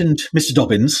I mentioned Mr.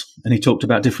 Dobbins, and he talked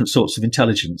about different sorts of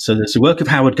intelligence. So there's the work of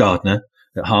Howard Gardner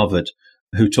at Harvard,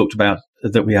 who talked about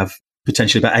that we have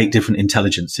potentially about 8 different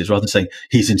intelligences. Rather than saying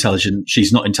he's intelligent,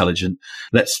 she's not intelligent,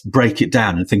 let's break it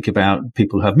down and think about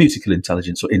people who have musical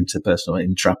intelligence or interpersonal,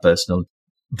 intrapersonal,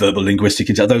 verbal, linguistic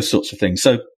intelligence, those sorts of things.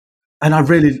 So, and I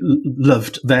really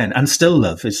loved then and still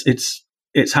love.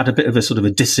 It's had a bit of a sort of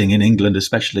a dissing in England,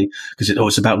 especially because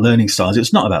it's about learning styles.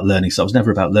 It's not about learning styles,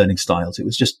 never about learning styles. It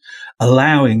was just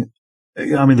allowing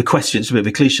I mean, the question, it's a bit of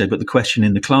a cliche, but the question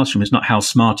in the classroom is not how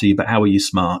smart are you, but how are you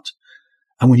smart?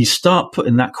 And when you start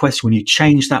putting that question, when you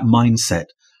change that mindset,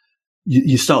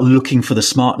 you start looking for the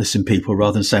smartness in people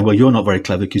rather than saying, well, you're not very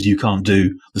clever because you can't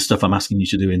do the stuff I'm asking you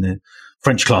to do in the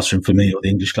French classroom for me, or the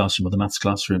English classroom, or the maths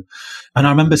classroom. And I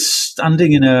remember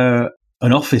standing in an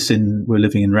office we're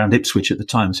living in around Ipswich at the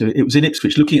time. So it was in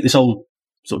Ipswich, looking at this old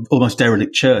sort of almost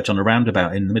derelict church on a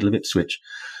roundabout in the middle of Ipswich.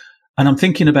 And I'm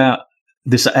thinking about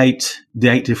the 8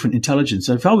 different intelligences.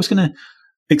 So if I was going to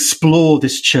explore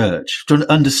this church,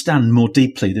 to understand more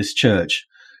deeply this church,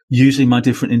 using my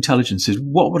different intelligences,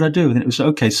 what would I do? And it was,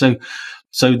 okay, so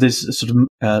there's a sort of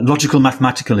logical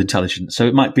mathematical intelligence. So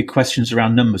it might be questions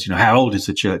around numbers, how old is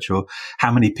the church, or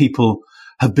how many people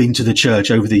have been to the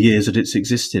church over the years that it's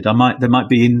existed. There might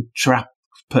be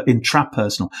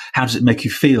intrapersonal. How does it make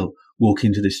you feel walking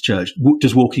into this church?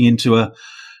 Does walking into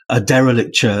a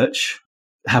derelict church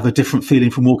have a different feeling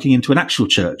from walking into an actual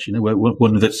church,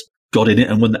 one that's got in it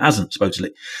and one that hasn't,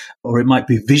 supposedly? Or it might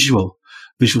be visual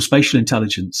spatial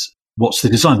intelligence. What's the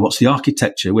design? What's the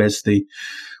architecture?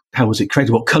 How was it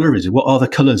created? What color is it? What are the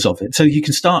colors of it? So you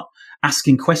can start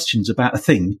asking questions about a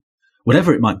thing,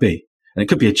 whatever it might be. And it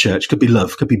could be a church, could be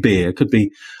love, could be beer, could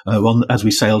be one, as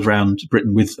we sailed around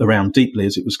Britain around Deeply,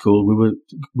 as it was called.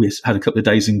 We had a couple of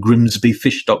days in Grimsby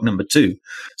Fish Dock number 2.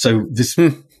 So this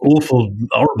awful,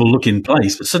 horrible looking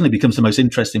place, but suddenly becomes the most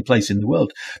interesting place in the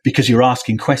world because you're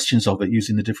asking questions of it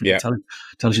using the different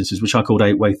intelligences, which I called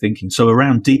 8-way thinking. So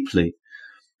around Deeply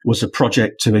was a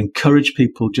project to encourage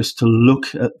people just to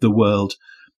look at the world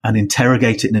and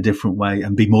interrogate it in a different way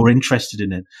and be more interested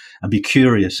in it and be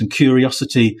curious. And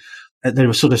curiosity, there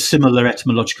are sort of similar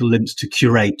etymological links to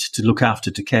curate, to look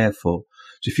after, to care for.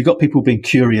 So if you've got people being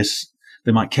curious,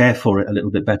 they might care for it a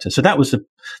little bit better. So that was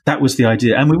the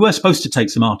idea. And we were supposed to take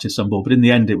some artists on board, but in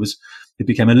the end, it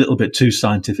became a little bit too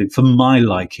scientific for my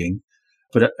liking.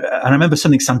 But and I remember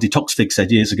something Sandy Toksvig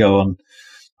said years ago I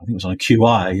think it was on a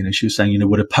QI. She was saying,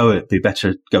 would a poet be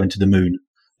better going to the moon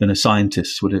than a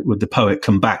scientist? Would the poet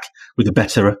come back with a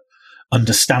better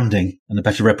understanding and a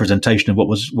better representation of what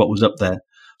was up there?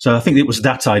 So I think it was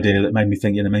that idea that made me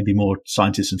think, maybe more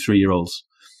scientists and 3-year-olds.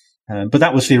 But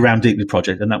that was the Around Deeply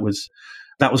project, and that was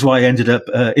why I ended up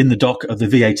in the dock of the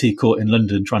VAT court in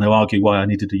London trying to argue why I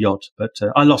needed a yacht. But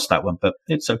I lost that one, but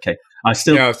it's okay. It's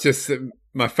just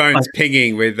my phone's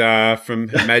pinging with from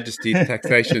Her Majesty's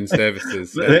Taxation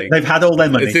Services. They've had all their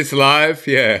money. Is this live?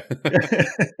 Yeah.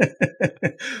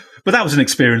 But that was an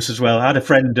experience as well. I had a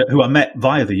friend who I met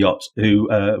via the yacht who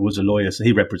was a lawyer, so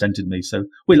he represented me. So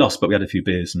we lost, but we had a few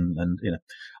beers and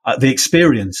the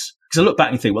experience. Because I look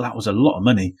back and think, well, that was a lot of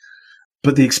money.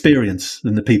 But the experience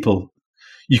and the people,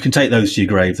 you can take those to your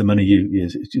grave. The money,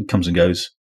 it comes and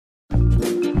goes.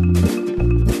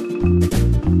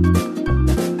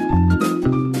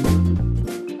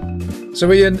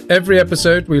 So Ian, every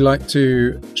episode we like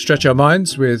to stretch our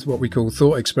minds with what we call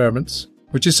thought experiments,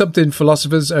 which is something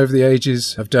philosophers over the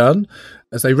ages have done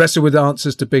as they wrestle with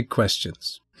answers to big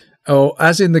questions. Or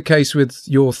as in the case with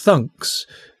your thunks,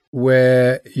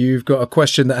 where you've got a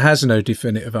question that has no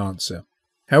definitive answer.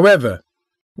 However,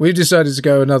 we've decided to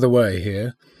go another way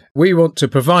here. We want to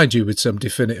provide you with some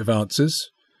definitive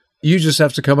answers. You just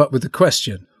have to come up with the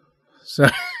question. So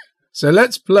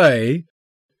let's play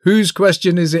Whose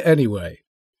Question Is It Anyway?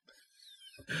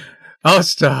 I'll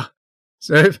start.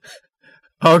 So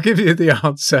I'll give you the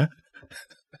answer.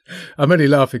 I'm only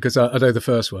laughing because I know the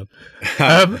first one.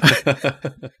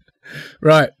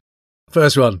 Right.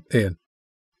 First one, Ian.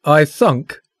 I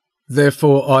thunk,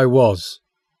 therefore I was.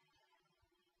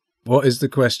 What is the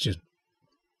question?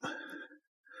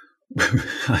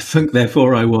 I think,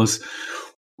 therefore I was.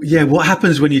 Yeah, what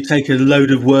happens when you take a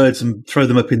load of words and throw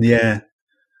them up in the air?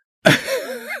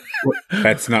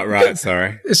 That's not right.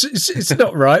 Sorry, it's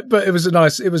not right, but it was a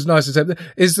nice attempt.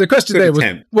 Is the question Good there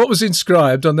attempt. What was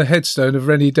inscribed on the headstone of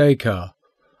Rennie Descartes?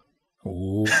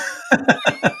 Ooh.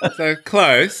 So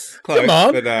close. Come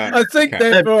on, but, I think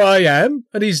okay. therefore I am,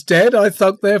 and he's dead. I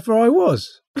thunk therefore I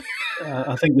was.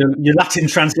 I think your Latin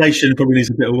translation probably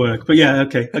needs a bit of work, but yeah,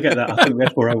 okay, I get that. I think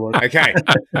therefore I was. Okay,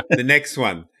 the next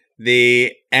one.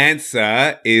 The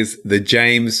answer is the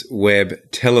James Webb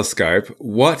Telescope.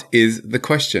 What is the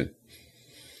question?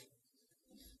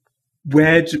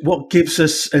 What gives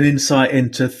us an insight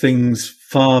into things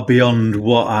far beyond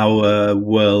what our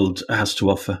world has to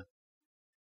offer?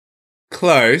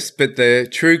 Close, but the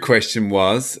true question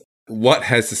was, what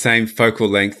has the same focal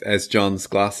length as John's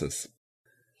glasses?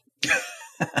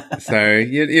 So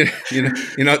you're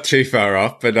not too far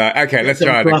off, but okay, let's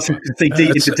try it again. See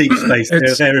into deep space.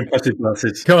 They're impressive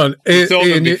glasses. Come on, I saw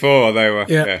them before. They were.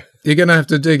 Yeah. You're going to have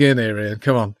to dig in here, Ian.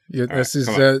 Come on. This is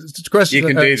question. You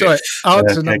can do this.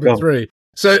 Answer number 3.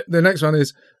 So the next one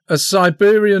is a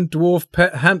Siberian dwarf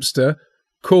pet hamster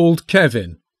called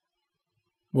Kevin.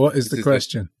 What is the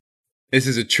question? This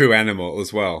is a true animal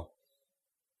as well.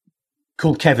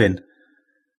 Called Kevin.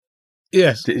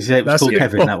 Yes. It's called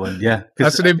Kevin, that one, yeah.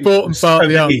 That's an important part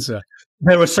of the answer.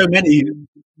 There were so many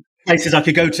places I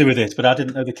could go to with it, but I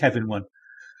didn't know the Kevin one.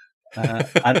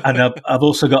 And I've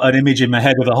also got an image in my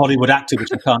head of a Hollywood actor, which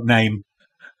I can't name.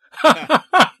 I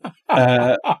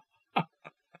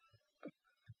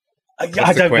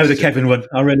don't know the Kevin one.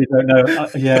 I really don't know.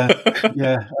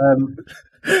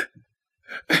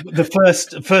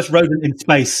 The first rodent in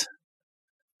space.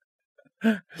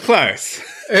 Close.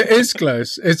 It is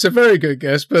close. It's a very good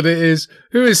guess, but it is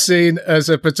who is seen as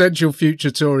a potential future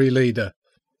Tory leader.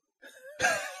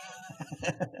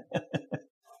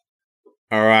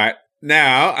 All right.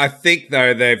 Now, I think,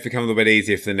 though, they've become a little bit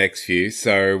easier for the next few,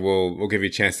 so we'll give you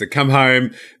a chance to come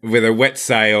home with a wet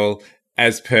sail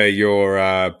as per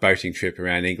your boating trip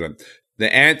around England.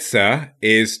 The answer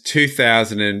is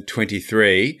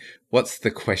 2023. What's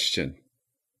the question?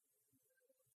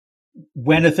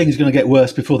 When are things going to get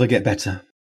worse before they get better?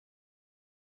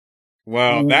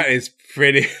 Well, that is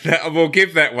pretty... we'll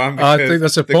give that one because I think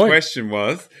that's a the point. question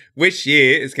was, which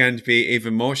year is going to be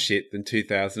even more shit than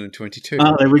 2022?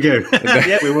 Oh, there we go.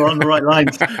 Yeah, we were on the right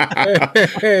lines.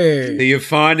 Hey. So you're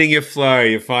finding your flow.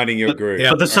 You're finding your groove.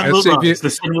 But the sun will rise. The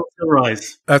sun will still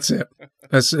rise. That's it.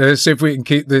 Let's see if we can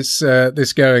keep this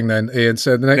going then, Ian.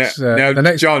 So the next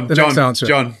next answer.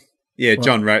 John. Yeah,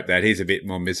 John wrote that. He's a bit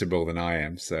more miserable than I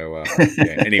am. So,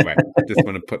 anyway, just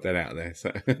want to put that out there.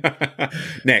 So,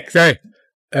 next. Okay.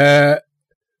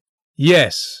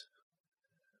 Yes.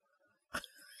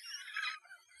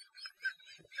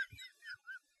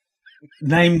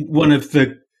 Name one of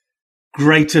the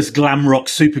greatest glam rock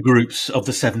supergroups of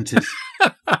the 70s.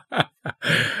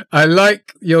 I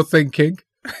like your thinking.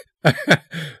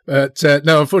 But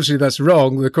no, unfortunately, that's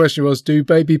wrong. The question was, do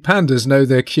baby pandas know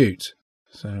they're cute?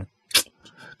 So...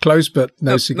 close, but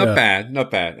no cigar. Not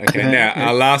bad. Okay, now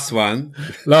our last one.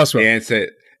 The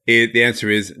answer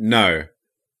is no.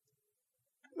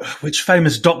 Which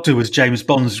famous doctor was James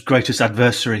Bond's greatest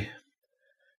adversary?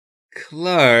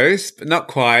 Close, but not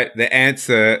quite.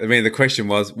 The question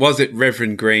was it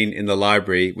Reverend Green in the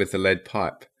library with the lead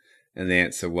pipe? And the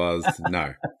answer was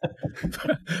no.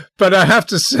 But I have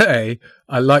to say,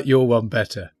 I like your one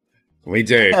better. We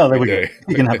do. Oh, there we go.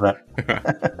 You can have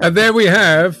that. And there we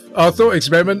have our thought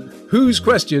experiment. Whose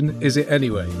question is it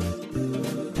anyway?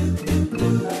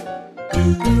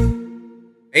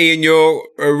 Ian, you're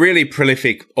a really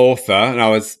prolific author, and I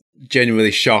was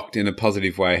genuinely shocked in a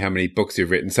positive way how many books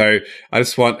you've written. So I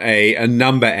just want a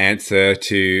number answer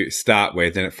to start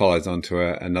with, and it follows on to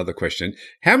another question.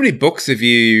 How many books have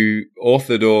you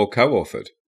authored or co-authored?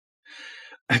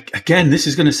 Again, this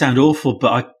is going to sound awful,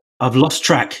 but I've lost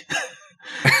track.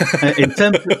 In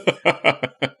terms of...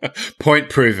 Point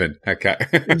proven. Okay.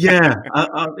 Yeah,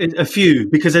 a few,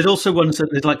 because there's also ones that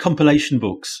there's like compilation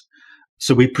books.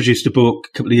 So we produced a book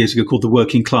a couple of years ago called The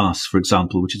Working Class, for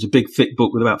example, which is a big, thick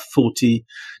book with about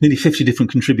nearly 50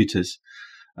 different contributors.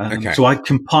 So I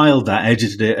compiled that,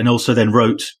 edited it, and also then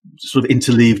wrote, sort of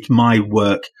interleaved my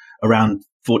work around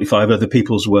 45 other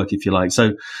people's work, if you like.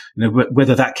 So,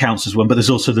 whether that counts as one, but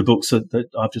there's also the books that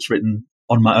I've just written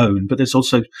on my own, but there's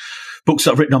also books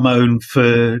that I've written on my own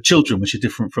for children, which are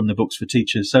different from the books for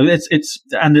teachers. So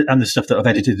and the stuff that I've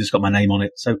edited has got my name on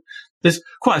it. So there's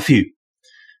quite a few.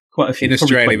 In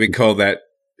Australia, we call that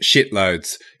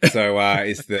shitloads. So,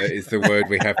 is the word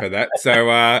we have for that. So,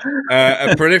 a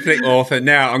prolific author.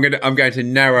 Now I'm going to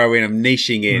narrow in, I'm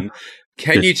niching in.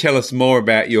 Can you tell us more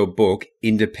about your book,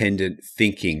 Independent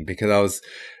Thinking? Because I was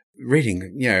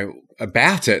reading,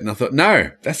 about it, and I thought, no,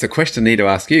 that's the question I need to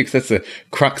ask you, because that's the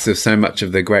crux of so much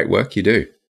of the great work you do.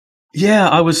 Yeah,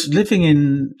 I was living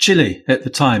in Chile at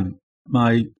the time.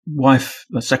 My wife,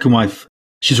 my second wife,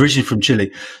 she's originally from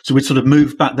Chile, so we'd sort of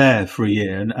moved back there for a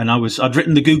year, and I'd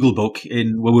written the Google book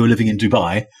when we were living in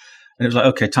Dubai, and it was like,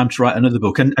 okay, time to write another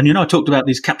book. And I talked about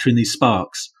capturing these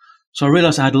sparks, so I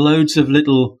realised I had loads of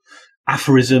little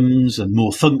aphorisms and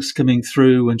more thunks coming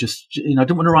through, and just, I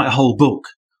didn't want to write a whole book,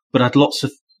 but I had lots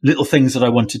of little things that I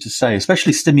wanted to say,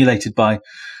 especially stimulated by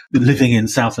living in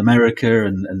South America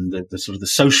and the sort of the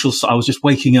social. I was just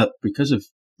waking up, because of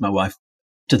my wife,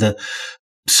 to the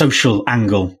social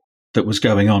angle that was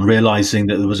going on, realizing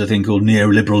that there was a thing called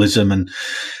neoliberalism, and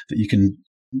that you can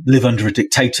live under a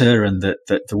dictator, and that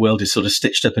the world is sort of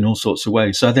stitched up in all sorts of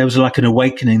ways. So there was like an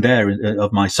awakening there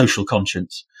of my social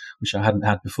conscience, which I hadn't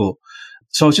had before.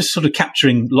 So I was just sort of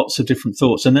capturing lots of different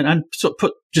thoughts and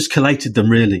just collated them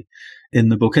really in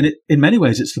the book. And in many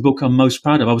ways, it's the book I'm most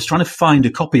proud of. I was trying to find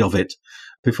a copy of it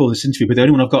before this interview, but the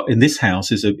only one I've got in this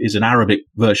house is an Arabic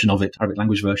version of it, Arabic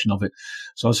language version of it.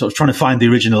 So I was sort of trying to find the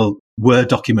original Word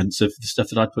documents of the stuff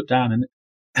that I'd put down. And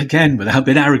again, without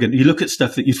being arrogant, you look at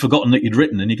stuff that you'd forgotten that you'd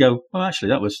written and you go, well, actually,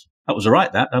 that was all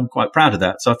right. I'm quite proud of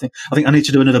that. So I think I need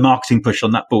to do another marketing push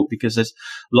on that book because there's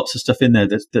lots of stuff in there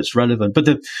that's relevant. But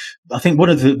I think one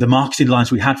of the marketing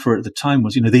lines we had for it at the time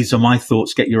was, these are my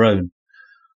thoughts, get your own.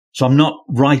 So I'm not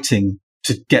writing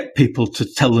to get people to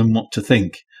tell them what to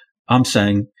think. I'm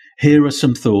saying, here are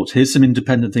some thoughts. Here's some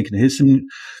independent thinking. Here's some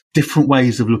different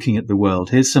ways of looking at the world.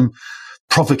 Here's some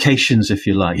provocations, if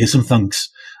you like. Here's some thunks.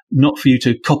 Not for you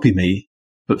to copy me,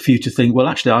 but for you to think, well,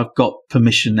 actually, I've got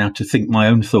permission now to think my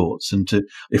own thoughts. And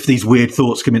if these weird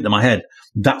thoughts come into my head,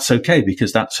 that's okay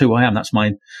because that's who I am.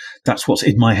 That's what's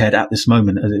in my head at this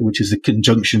moment, which is the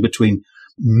conjunction between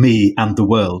me and the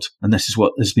world. And this is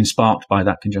what has been sparked by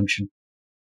that conjunction.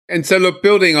 And so, look,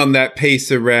 building on that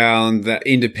piece around that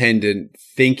independent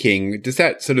thinking, does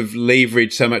that sort of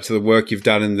leverage so much of the work you've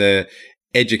done in the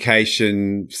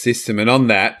education system? And on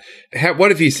that, what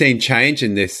have you seen change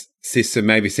in this system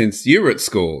maybe since you were at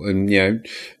school? And,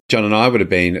 John and I would have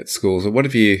been at schools. Or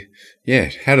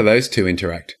how do those two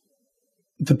interact?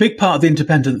 The big part of the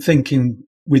independent thinking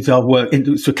with our work,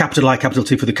 so capital I, capital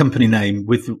T for the company name,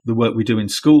 with the work we do in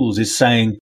schools is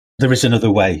saying, there is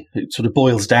another way. It sort of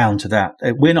boils down to that.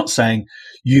 We're not saying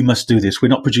you must do this. We're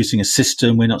not producing a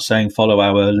system. We're not saying follow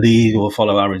our lead or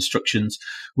follow our instructions.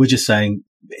 We're just saying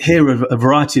here are a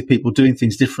variety of people doing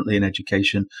things differently in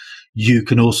education. You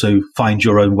can also find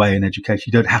your own way in education.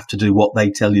 You don't have to do what they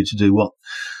tell you to do, what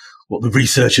the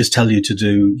researchers tell you to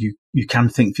do. You can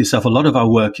think for yourself. A lot of our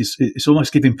work is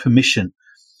almost giving permission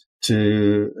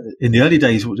to, in the early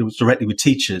days, it was directly with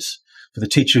teachers. For the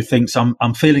teacher who thinks I'm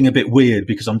feeling a bit weird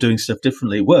because I'm doing stuff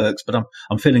differently, it works, but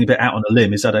I'm feeling a bit out on a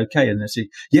limb. Is that okay? And they say,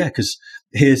 yeah, because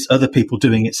here's other people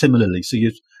doing it similarly. So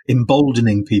you're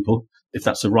emboldening people, if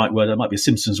that's the right word. That might be a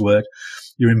Simpsons word.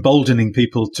 You're emboldening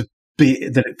people to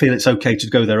feel it's okay to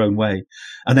go their own way.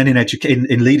 And then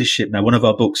in leadership now, one of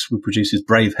our books we produce is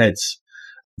Brave Heads.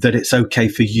 That it's okay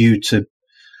for you to.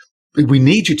 We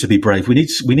need you to be brave. We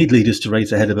need leaders to raise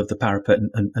their head above the parapet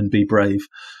and be brave.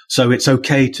 So it's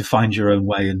okay to find your own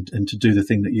way and to do the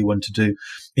thing that you want to do.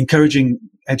 Encouraging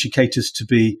educators to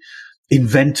be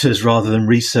inventors rather than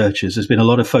researchers. There's been a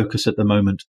lot of focus at the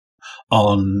moment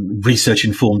on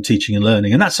research-informed teaching and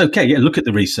learning. And that's okay. Yeah, look at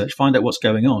the research, find out what's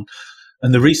going on.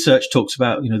 And the research talks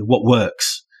about, what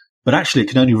works. But actually, it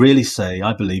can only really say,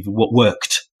 I believe, what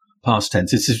worked, past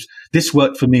tense. This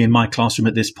worked for me in my classroom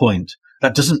at this point.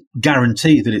 That doesn't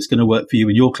guarantee that it's going to work for you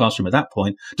in your classroom at that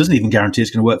point. It doesn't even guarantee it's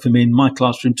going to work for me in my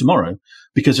classroom tomorrow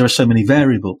because there are so many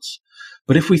variables.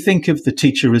 But if we think of the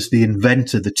teacher as the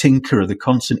inventor, the tinkerer, the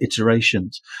constant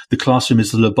iterations, the classroom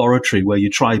is the laboratory where you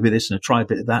try a bit of this and try a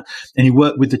bit of that, and you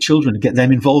work with the children to get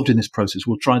them involved in this process.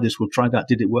 We'll try this, we'll try that.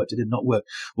 Did it work? Did it not work?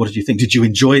 What did you think? Did you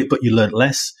enjoy it, but you learnt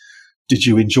less? Did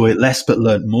you enjoy it less, but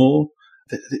learnt more?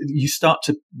 You start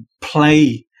to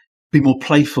be more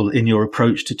playful in your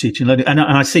approach to teaching and learning. And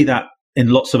I see that in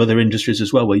lots of other industries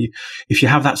as well, where if you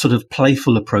have that sort of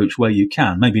playful approach where you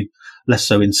can, maybe less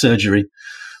so in surgery,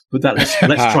 but let's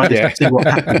try this, let's see what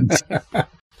happens.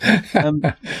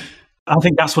 I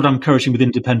think that's what I'm encouraging with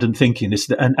independent thinking.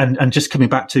 And just coming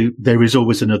back to, there is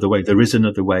always another way. There is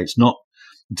another way. It's not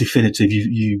definitive.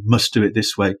 You must do it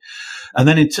this way. And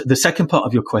then the second part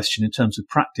of your question, in terms of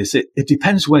practice, it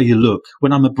depends where you look.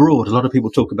 When I'm abroad, a lot of people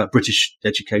talk about British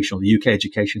education or the UK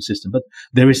education system, but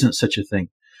there isn't such a thing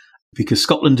because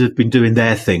Scotland have been doing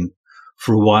their thing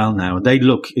for a while now. And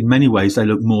in many ways, they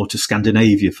look more to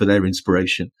Scandinavia for their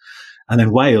inspiration. And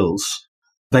then Wales,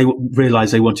 they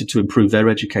realized they wanted to improve their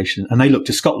education and they looked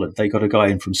to Scotland. They got a guy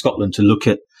in from Scotland to look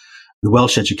at the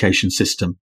Welsh education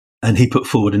system. And he put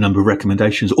forward a number of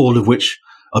recommendations, all of which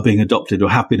are being adopted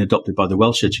or have been adopted by the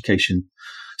Welsh education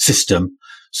system.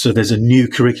 So there's a new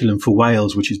curriculum for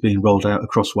Wales, which is being rolled out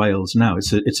across Wales now.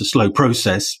 It's a slow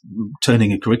process,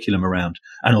 turning a curriculum around.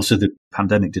 And also the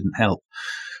pandemic didn't help.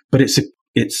 But it's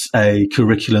a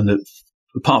curriculum that,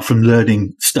 apart from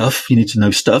learning stuff, you need to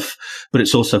know stuff, but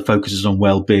it also focuses on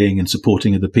well-being and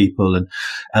supporting other people and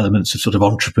elements of sort of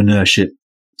entrepreneurship.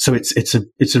 So it's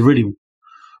a really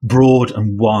broad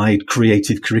and wide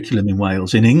creative curriculum in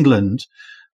Wales. In England,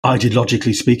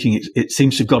 ideologically speaking, it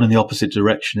seems to have gone in the opposite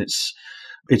direction.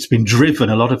 It's been driven,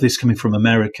 a lot of this coming from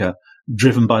America,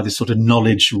 driven by this sort of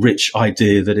knowledge-rich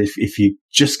idea that if you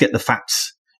just get the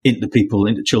facts into people,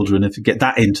 into children, if you get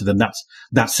that into them,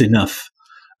 that's enough.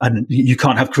 And you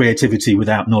can't have creativity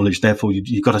without knowledge. Therefore,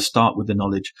 you've got to start with the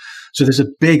knowledge. So there's a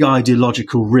big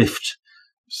ideological rift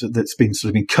that's been sort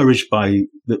of encouraged by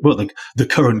the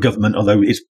current government, although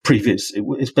it's previous.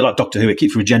 It's a bit like Doctor Who. It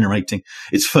keeps regenerating.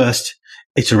 Its first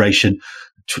iteration,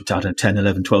 I don't know, 10,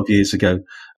 11, 12 years ago,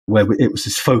 where it was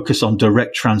this focus on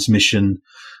direct transmission,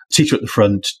 teacher at the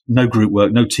front, no group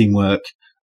work, no teamwork,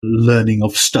 learning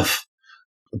of stuff,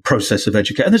 process of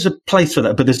education. And there's a place for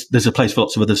that, but there's a place for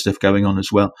lots of other stuff going on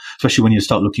as well, especially when you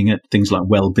start looking at things like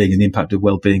well-being and the impact of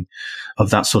well-being of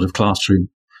that sort of classroom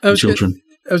on children.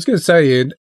 I was going to say,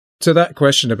 Ian, to that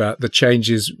question about the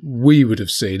changes we would have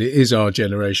seen, it is our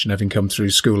generation having come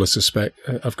through school, I suspect.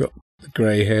 I've got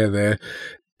grey hair there.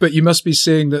 But you must be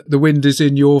seeing that the wind is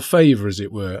in your favour, as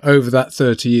it were, over that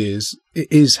 30 years. It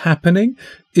is happening.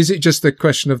 Is it just the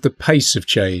question of the pace of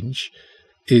change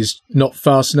is not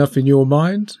fast enough in your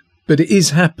mind? But it is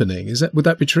happening. Would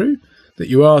that be true? That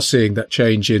you are seeing that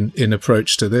change in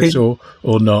approach to this, or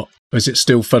not? Or is it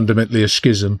still fundamentally a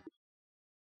schism?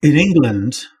 In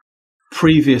England, so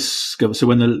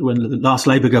when the last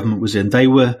Labour government was in, they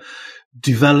were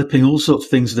developing all sorts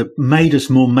of things that made us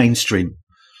more mainstream.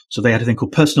 So they had a thing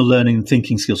called personal learning and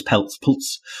thinking skills,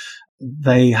 PULTS.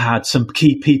 They had some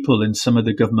key people in some of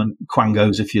the government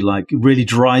quangos, if you like, really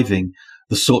driving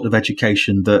the sort of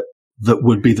education that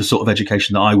would be the sort of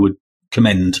education that I would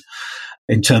commend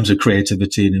in terms of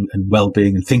creativity and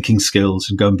well-being and thinking skills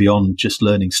and going beyond just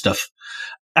learning stuff.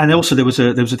 And also there was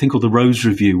a thing called the Rose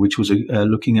Review, which was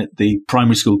looking at the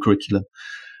primary school curriculum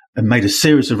and made a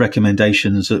series of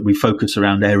recommendations that we focus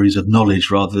around areas of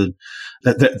knowledge rather than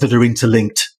that are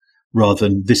interlinked, rather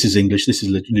than this is English, this is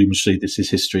literacy, this is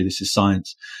history, this is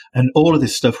science. And all of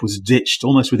this stuff was ditched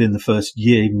almost within the first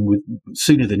year, even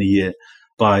sooner than a year,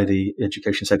 by the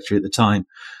Education Secretary at the time.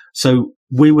 So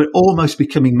we were almost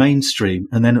becoming mainstream,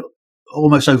 and then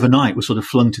almost overnight we're sort of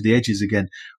flung to the edges again,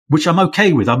 which I'm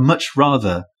okay with. I'd much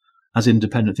rather, as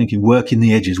independent thinking, work in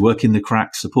the edges, work in the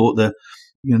cracks, support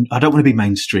I don't want to be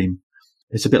mainstream.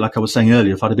 It's a bit like I was saying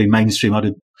earlier. If I'd have been mainstream, I'd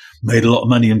have made a lot of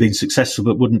money and been successful,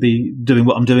 but wouldn't be doing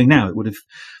what I'm doing now. It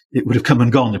would have come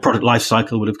and gone. The product life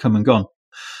cycle would have come and gone.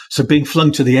 So being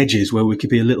flung to the edges where we could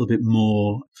be a little bit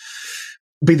more,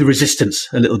 be the resistance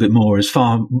a little bit more, is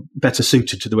far better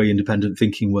suited to the way independent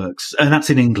thinking works. And that's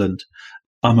in England.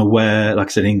 I'm aware, like I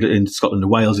said, in Scotland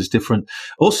and Wales is different.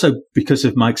 Also, because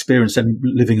of my experience and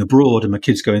living abroad and my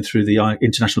kids going through the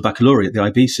International Baccalaureate, the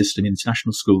IB system in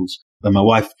international schools, and my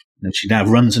wife, she now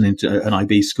runs an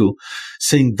IB school,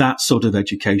 seeing that sort of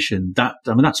education,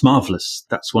 that's marvellous.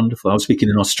 That's wonderful. I was speaking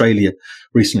in Australia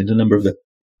recently to a number of the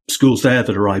schools there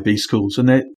that are IB schools,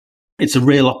 and it's a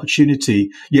real opportunity.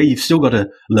 Yeah, you've still got to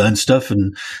learn stuff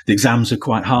and the exams are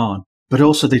quite hard. But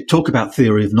also they talk about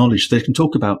theory of knowledge. They can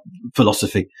talk about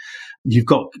philosophy. You've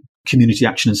got community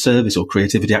action and service, or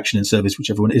creativity action and service,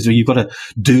 whichever one it is. Or you've got to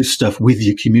do stuff with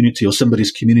your community or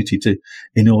somebody's community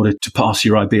in order to pass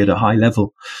your IB at a high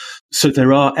level. So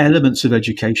there are elements of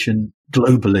education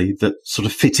globally that sort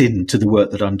of fit into the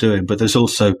work that I'm doing, but there's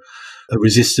also a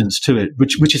resistance to it,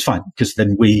 which is fine, because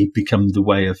then we become the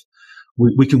way of,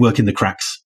 we can work in the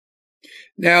cracks.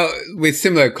 Now, with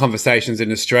similar conversations in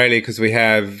Australia, because we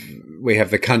have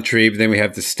the country, but then we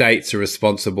have the states are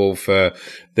responsible for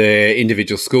the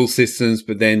individual school systems,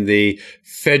 but then the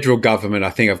federal government, I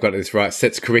think I've got this right,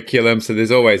 sets curriculum. So there's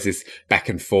always this back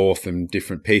and forth and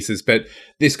different pieces. But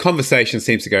this conversation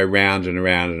seems to go round and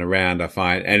around and around, I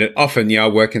find. And it often, I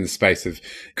work in the space of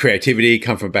creativity,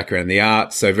 come from a background in the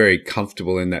arts, so very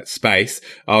comfortable in that space.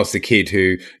 I was the kid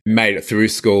who made it through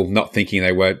school not thinking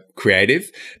they weren't creative.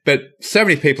 But so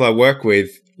many people I work with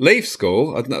leave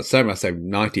school, not so much, I say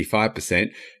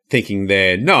 95%, thinking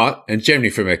they're not, and generally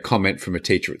from a comment from a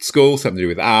teacher at school, something to do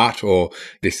with art or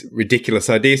this ridiculous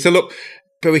idea. So look,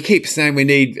 but we keep saying we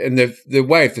need, and the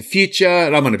way of the future,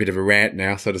 and I'm on a bit of a rant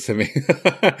now, sort of something,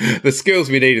 the skills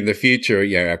we need in the future,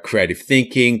 our creative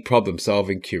thinking, problem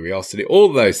solving, curiosity,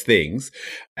 all those things,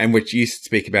 and which you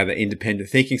speak about the independent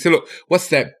thinking. So look, what's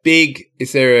that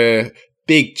is there a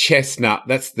big chestnut?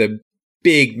 That's the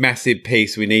big, massive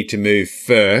piece we need to move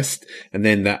first, and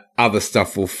then the other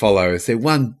stuff will follow. Is there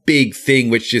one big thing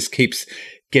which just keeps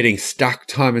getting stuck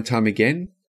time and time again?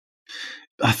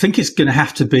 I think it's going to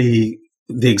have to be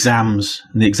the exams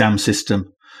and the exam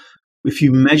system. If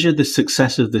you measure the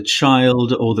success of the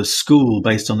child or the school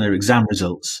based on their exam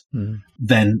results,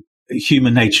 then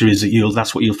human nature is that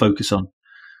that's what you'll focus on.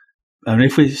 And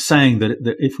if we're saying that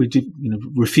if we do,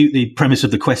 refute the premise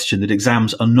of the question that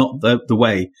exams are not the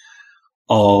way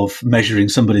of measuring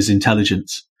somebody's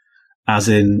intelligence, as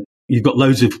in you've got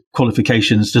loads of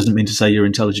qualifications doesn't mean to say you're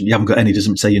intelligent. You haven't got any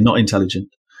doesn't say you're not intelligent.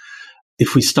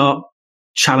 If we start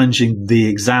challenging the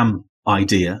exam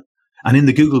idea. And in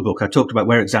the Google book, I talked about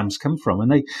where exams come from.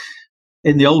 And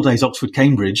in the old days, Oxford,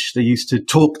 Cambridge, they used to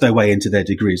talk their way into their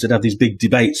degrees. They'd have these big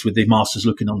debates with the masters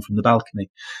looking on from the balcony.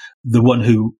 The one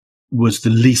who was the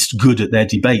least good at their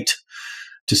debate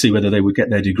to see whether they would get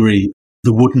their degree,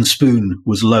 the wooden spoon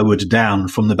was lowered down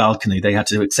from the balcony. They had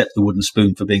to accept the wooden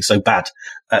spoon for being so bad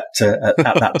at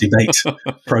that debate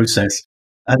process.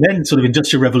 And then sort of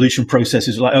industrial revolution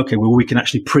processes like, okay, well, we can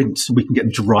actually print, we can get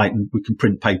them to write, and we can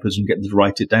print papers and get them to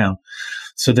write it down.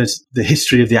 So there's the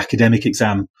history of the academic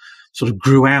exam sort of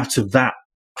grew out of that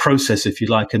process, if you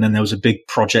like. And then there was a big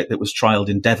project that was trialled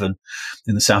in Devon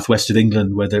in the southwest of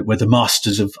England where the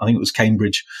masters of, I think it was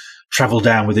Cambridge, travelled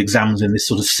down with exams in this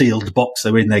sort of sealed box.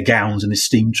 They were in their gowns and this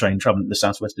steam train travelling to the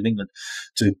southwest of England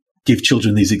to give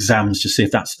children these exams to see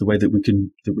if that's the way that we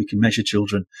can measure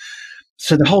children.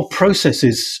 So the whole process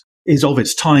is of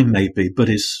its time, maybe, but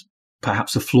is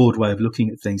perhaps a flawed way of looking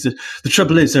at things. The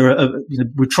trouble is,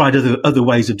 we've tried other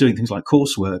ways of doing things like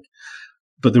coursework,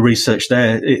 but the research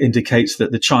there indicates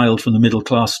that the child from the middle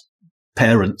class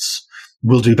parents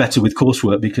will do better with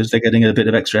coursework because they're getting a bit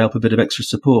of extra help, a bit of extra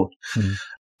support. Mm.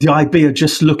 The idea of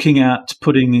just looking at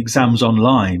putting exams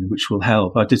online, which will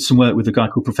help. I did some work with a guy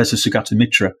called Professor Sugata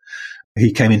Mitra.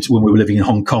 He came into, when we were living in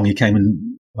Hong Kong, he came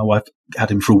and my wife had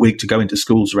him for a week to go into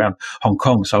schools around Hong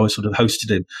Kong. So I sort of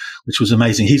hosted him, which was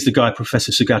amazing. He's the guy,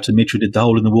 Professor Sugata Mitra, did the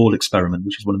Hole in the Wall experiment,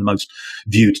 which is one of the most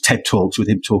viewed TED Talks with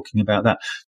him talking about that.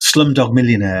 Slumdog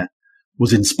Millionaire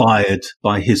was inspired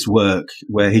by his work,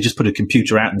 where he just put a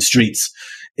computer out in the streets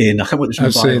in, I can't remember which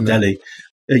Mumbai or Delhi.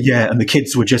 And the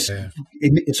kids were just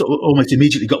sort of almost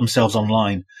immediately got themselves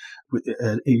online.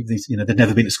 They'd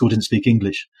never been to school, didn't speak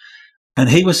English. And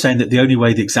he was saying that the only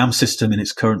way the exam system in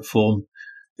its current form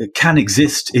can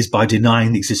exist is by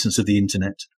denying the existence of the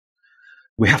internet.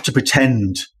 We have to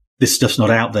pretend this stuff's not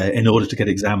out there in order to get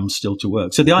exams still to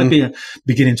work. So the idea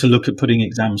beginning to look at putting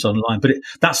exams online, but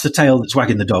that's the tail that's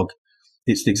wagging the dog.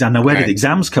 It's the exam. Now, where did the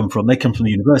exams come from? They come from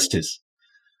the universities.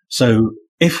 So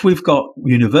if we've got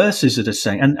universities that are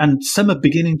saying, and some are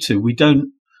beginning to,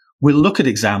 we'll look at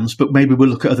exams, but maybe we'll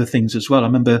look at other things as well. I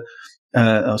remember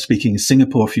I was speaking in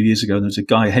Singapore a few years ago, and there was a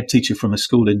guy, a head teacher from a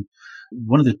school in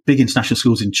one of the big international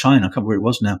schools in China. I can't remember where it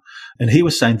was now. And he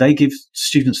was saying they give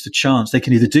students the chance. They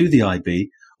can either do the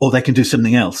IB or they can do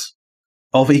something else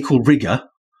of equal rigor,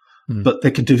 but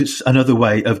they can do another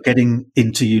way of getting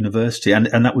into university. And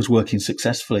that was working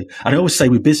successfully. And I always say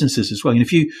with businesses as well,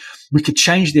 we could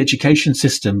change the education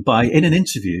system by, in an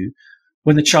interview,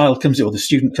 when the child comes to you or the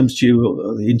student comes to you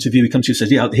or the interviewee comes to you and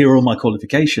says, yeah, here are all my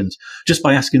qualifications, just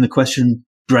by asking the question,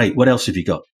 great, what else have you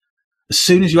got? As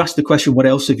soon as you ask the question, what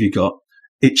else have you got?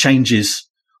 It changes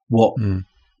what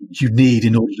you need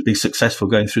in order to be successful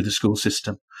going through the school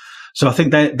system. So I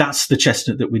think that's the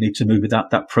chestnut that we need to move with,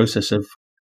 that process of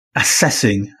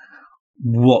assessing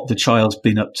what the child's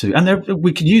been up to. And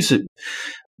we can use it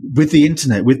with the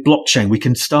internet, with blockchain. We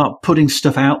can start putting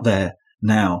stuff out there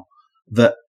now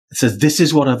that says, this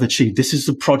is what I've achieved. This is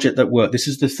the project that worked. This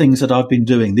is the things that I've been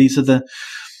doing. This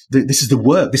is the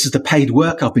work. This is the paid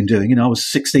work I've been doing. I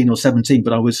was 16 or 17,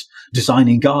 but I was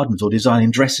designing gardens or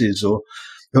designing dresses. Or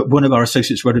one of our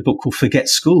associates wrote a book called Forget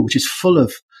School, which is full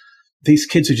of these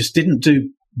kids who just didn't do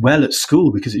well at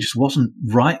school because it just wasn't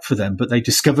right for them. But they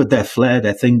discovered their flair,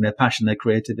 their thing, their passion, their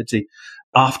creativity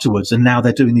afterwards. And now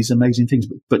they're doing these amazing things,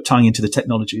 but tying into the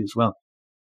technology as well.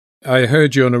 I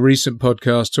heard you on a recent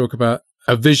podcast talk about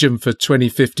a vision for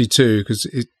 2052, because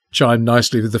it chimed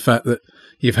nicely with the fact that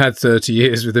you've had 30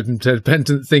 years with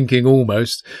independent thinking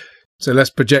almost. So let's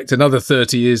project another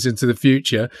 30 years into the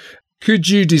future. Could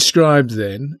you describe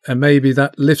then, and maybe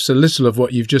that lifts a little of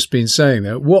what you've just been saying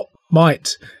there, what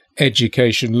might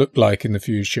education look like in the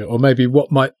future? Or maybe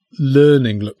what might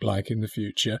learning look like in the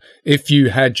future if you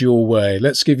had your way?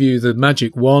 Let's give you the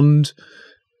magic wand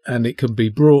and it can be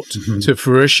brought to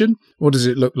fruition. What does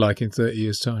it look like in 30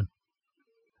 years' time?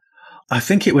 I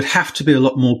think it would have to be a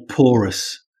lot more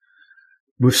porous.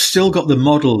 We've still got the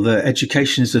model that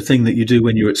education is the thing that you do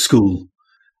when you're at school,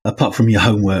 apart from your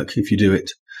homework, if you do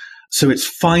it. So it's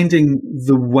finding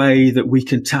the way that we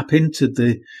can tap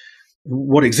into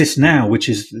what exists now, which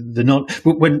is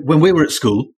when we were at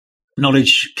school,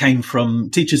 knowledge came from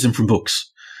teachers and from books.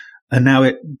 And now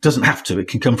it doesn't have to. It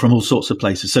can come from all sorts of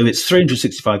places. So it's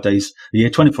 365 days a year,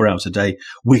 24 hours a day.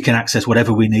 We can access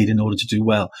whatever we need in order to do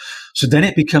well. So then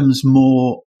it becomes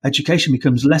more, education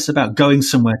becomes less about going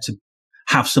somewhere to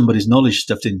have somebody's knowledge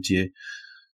stuffed into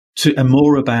you, and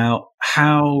more about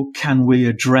how can we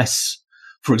address,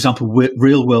 for example,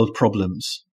 real world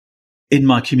problems in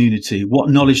my community?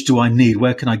 What knowledge do I need?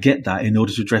 Where can I get that in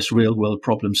order to address real world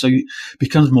problems? So it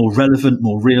becomes more relevant,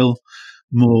 more real,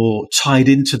 more tied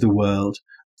into the world.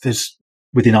 There's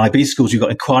within IB schools, you've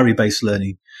got inquiry-based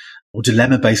learning, or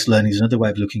dilemma-based learning is another way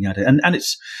of looking at it. And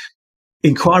it's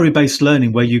inquiry-based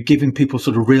learning where you're giving people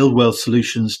sort of real-world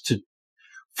solutions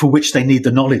for which they need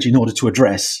the knowledge in order to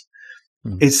address.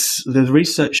 The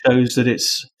research shows that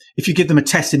if you give them a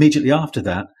test immediately after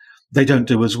that, they don't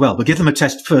do as well. But give them a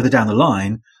test further down the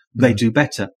line, they do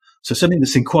better. So something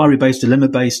that's inquiry-based,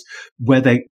 dilemma-based, where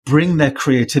they bring their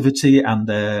creativity and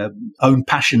their own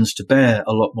passions to bear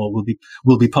a lot more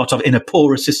will be part of in a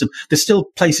poorer system. There's still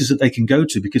places that they can go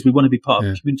to because we want to be part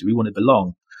of the community. We want to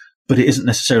belong. But it isn't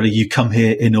necessarily you come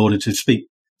here in order to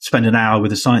spend an hour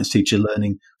with a science teacher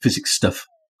learning physics stuff.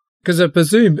 Because I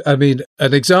presume,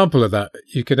 an example of that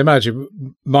you can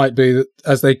imagine might be that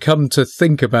as they come to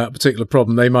think about a particular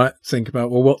problem, they might think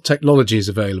about, well, what technology is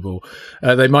available?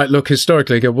 They might look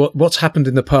historically, go, what's happened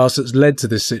in the past that's led to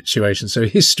this situation? So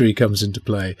history comes into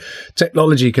play,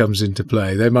 technology comes into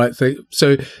play. They might think,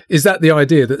 so is that the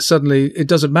idea that suddenly it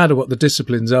doesn't matter what the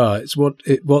disciplines are? It's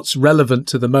what's relevant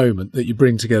to the moment that you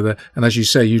bring together. And as you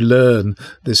say, you learn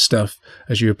this stuff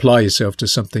as you apply yourself to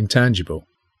something tangible.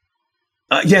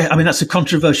 That's a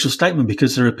controversial statement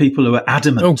because there are people who are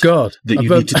adamant that you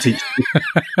need to teach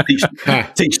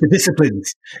the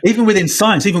disciplines. Even within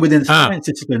science, the science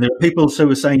discipline, there are people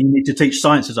who are saying you need to teach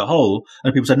science as a whole,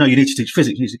 and people say, no, you need to teach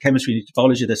physics, you need to teach chemistry, you need to teach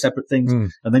biology, they're separate things,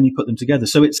 and then you put them together.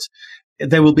 So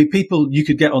there will be people you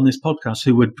could get on this podcast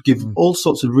who would give all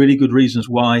sorts of really good reasons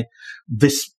why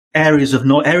this areas of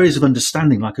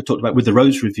understanding, like I talked about with the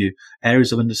Rose Review,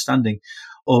 areas of understanding,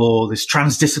 or this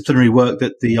transdisciplinary work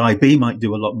that the IB might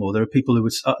do a lot more. There are people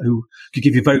who could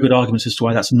give you very good arguments as to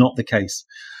why that's not the case.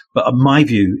 But my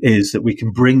view is that we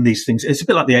can bring these things. It's a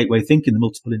bit like the 8-way thinking, the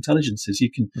multiple intelligences.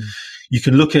 You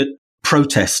can look at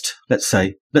protest. Let's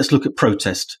look at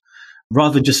protest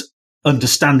rather than just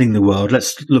understanding the world.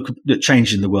 Let's look at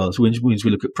changing the world. So when we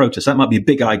look at protest, that might be a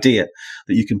big idea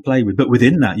that you can play with. But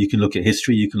within that, you can look at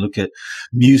history. You can look at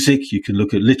music. You can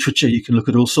look at literature. You can look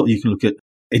at all sorts. You can look at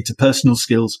interpersonal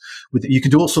skills. You can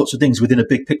do all sorts of things within a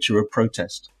big picture of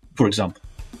protest, for example.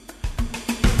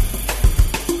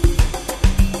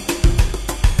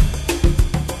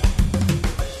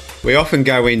 We often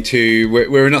go into,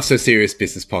 we're a not so serious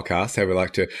business podcast, how we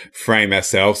like to frame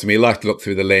ourselves. And we like to look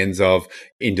through the lens of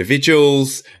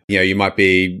individuals. You might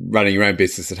be running your own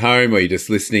business at home or you're just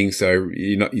listening. So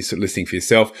you're sort of listening for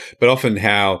yourself, but often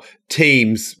how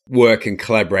teams work and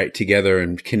collaborate together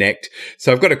and connect.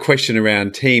 So I've got a question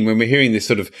around team. When we're hearing this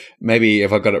sort of, maybe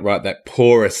if I got it right, that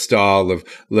poorer style of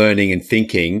learning and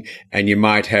thinking, and you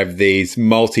might have these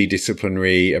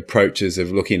multidisciplinary approaches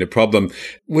of looking at a problem,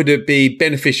 would it be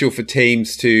beneficial for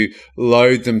teams to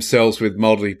load themselves with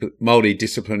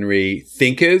multidisciplinary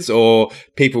thinkers or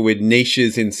people with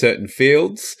niches in certain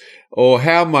fields? Or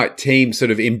how might teams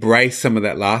sort of embrace some of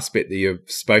that last bit that you've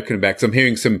spoken about? Because I'm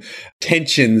hearing some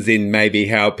tensions in maybe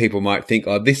how people might think,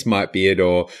 oh, this might be it.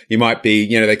 Or you might be,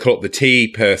 they call it the T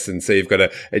person. So you've got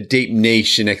a deep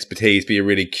niche and expertise, but you're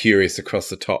really curious across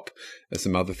the top of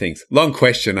some other things. Long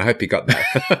question. I hope you got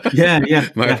that. Yeah.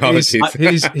 My apologies.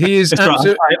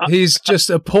 He's just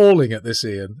appalling at this,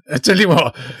 Ian. I tell you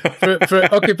what, for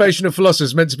occupational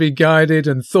philosophers meant to be guided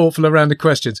and thoughtful around the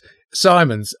questions,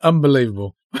 Simon's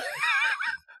unbelievable.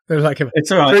 They're like it's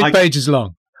all right. 3 pages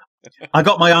long. I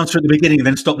got my answer at the beginning and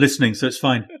then stopped listening, so it's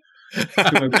fine.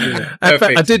 In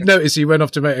fact, I did notice he went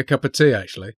off to make a cup of tea,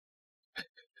 actually.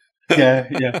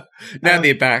 Yeah. Now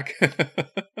they're back.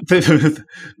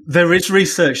 There is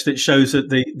research that shows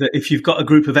that if you've got a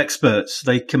group of experts,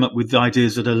 they come up with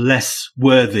ideas that are less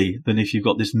worthy than if you've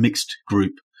got this mixed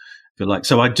group.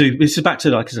 So I do. This is back to,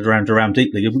 like I said, around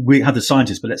deeply. We have the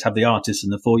scientists, but let's have the artists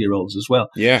and the 4-year-olds as well.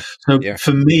 Yeah. So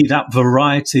for me, that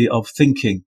variety of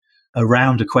thinking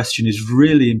around a question is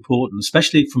really important,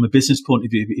 especially from a business point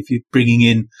of view. If you're bringing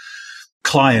in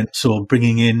clients or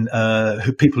bringing in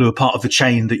people who are part of the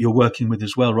chain that you're working with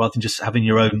as well, rather than just having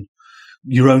your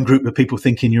own group of people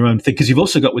thinking your own thing. Because you've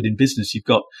also got within business,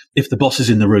 if the boss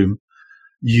is in the room,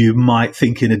 you might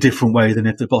think in a different way than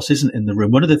if the boss isn't in the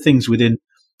room. One of the things within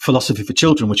philosophy for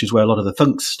children, which is where a lot of the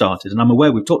thunks started. And I'm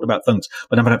aware we've talked about thunks,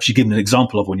 but I haven't actually given an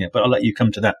example of one yet, but I'll let you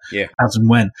come to that as and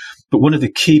when. But one of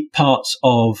the key parts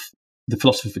of the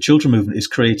philosophy for children movement is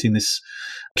creating this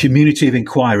community of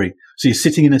inquiry. So you're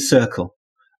sitting in a circle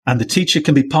and the teacher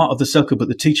can be part of the circle, but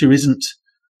the teacher isn't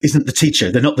the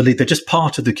teacher. They're not the lead. They're just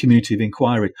part of the community of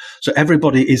inquiry. So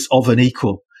everybody is of an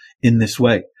equal in this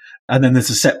way. And then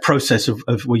there's a set process of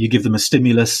where you give them a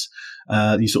stimulus,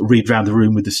 You sort of read around the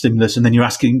room with the stimulus, and then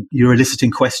you're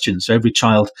eliciting questions. So every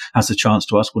child has the chance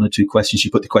to ask 1 or 2 questions.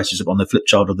 You put the questions up on the flip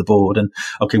chart of the board, and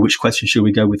okay, which question should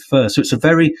we go with first? So it's a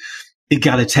very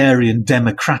egalitarian,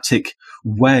 democratic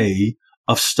way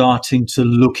of starting to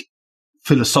look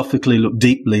philosophically, look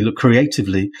deeply, look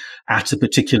creatively at a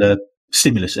particular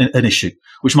stimulus, an issue,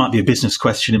 which might be a business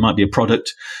question, it might be a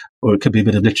product, or it could be a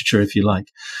bit of literature if you like.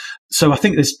 So I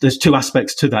think there's 2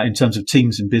 aspects to that in terms of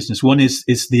teams in business. One is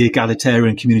the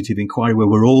egalitarian community of inquiry, where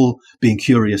we're all being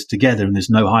curious together and there's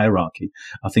no hierarchy,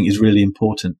 I think is really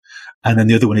important. And then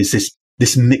the other one is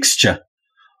this mixture,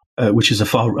 which is a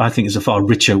far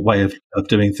richer way of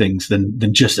doing things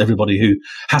than just everybody who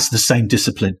has the same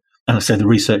discipline. And I say the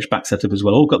research backs that up as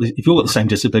well. If you've got the same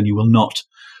discipline, you will not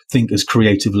think as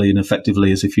creatively and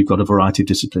effectively as if you've got a variety of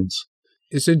disciplines.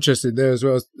 It's interesting there as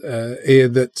well,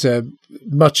 Ian, that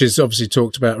much is obviously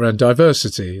talked about around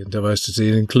diversity and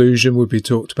inclusion would be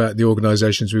talked about in the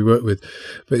organisations we work with,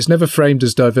 but it's never framed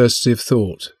as diversity of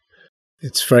thought.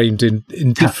 It's framed in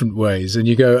different ways. And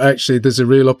you go, actually, there's a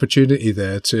real opportunity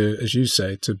there to, as you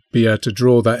say, to be able to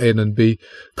draw that in and be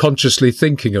consciously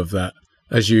thinking of that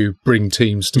as you bring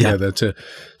teams together to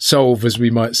solve, as we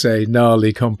might say,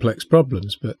 gnarly, complex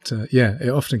problems. But it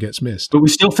often gets missed. But we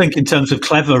still think in terms of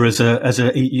clever as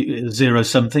a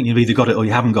zero-sum thing. You've either got it or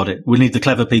you haven't got it. We need the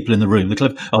clever people in the room.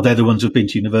 They're the ones who've been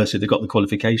to university. They've got the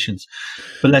qualifications.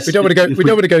 But we don't want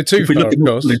to go too far, of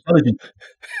course.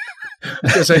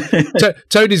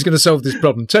 Tony's going to solve this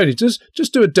problem. Tony,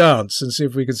 just do a dance and see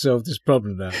if we can solve this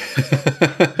problem now.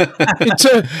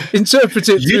 Interpret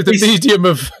it through the medium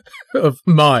of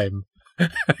mime.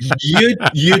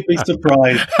 You'd be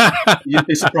surprised. You'd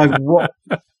be surprised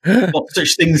what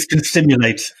such things can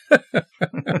stimulate.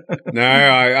 No,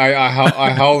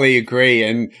 I wholly agree.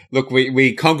 And look,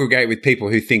 we congregate with people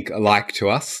who think alike to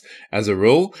us as a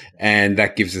rule, and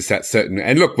that gives us that certain.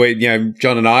 And look,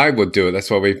 John and I would do it.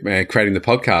 That's why we're creating the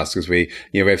podcast, because we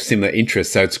have similar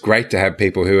interests. So it's great to have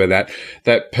people who are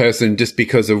that person, just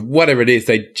because of whatever it is,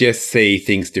 they just see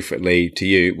things differently to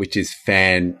you, which is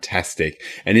fantastic.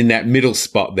 And in that middle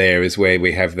spot there is where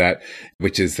we have that,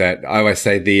 which is that I always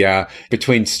say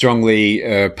between strongly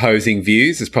opposing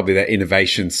views is probably that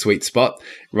innovation sweet spot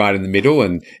right in the middle,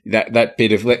 and that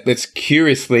bit of let's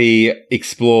curiously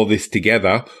explore this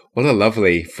together. What a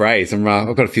lovely phrase. I've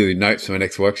got a few notes for my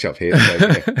next workshop here.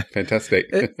 So, fantastic.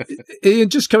 Ian,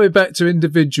 just coming back to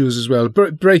individuals as well,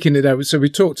 breaking it out. So we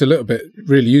talked a little bit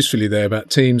really usefully there about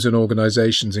teams and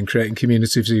organisations and creating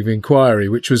communities of inquiry,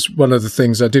 which was one of the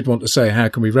things I did want to say. How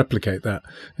can we replicate that?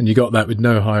 And you got that with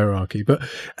no hierarchy. But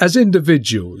as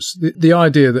individuals, the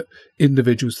idea that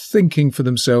individuals thinking for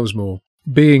themselves more,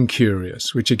 being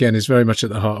curious, which again is very much at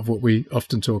the heart of what we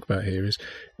often talk about here, is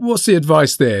what's the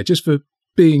advice there just for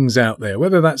beings out there,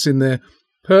 whether that's in their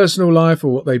personal life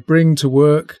or what they bring to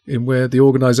work in where the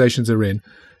organisations are in?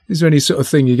 Is there any sort of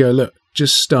thing you go, look,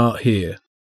 just start here?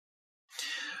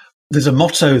 There's a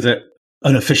motto that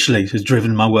unofficially has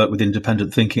driven my work with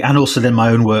independent thinking, and also then my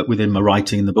own work within my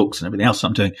writing and the books and everything else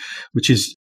I'm doing, which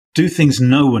is do things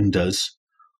no one does,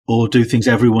 or do things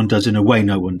everyone does in a way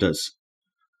no one does.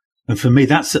 And for me,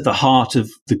 that's at the heart of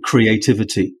the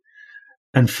creativity.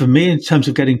 And for me, in terms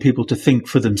of getting people to think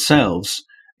for themselves,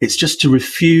 it's just to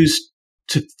refuse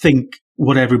to think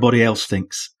what everybody else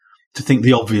thinks, to think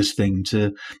the obvious thing.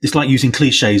 It's like using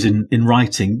cliches in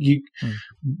writing.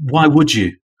 Why would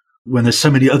you, when there's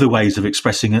so many other ways of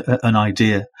expressing an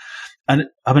idea? And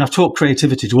I mean, I've taught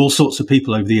creativity to all sorts of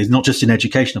people over the years, not just in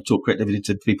education. I've taught creativity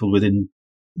to people within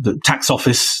the tax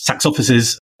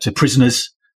offices, to prisoners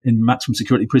in maximum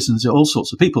security prisons, all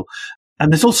sorts of people.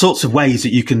 And there's all sorts of ways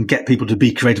that you can get people to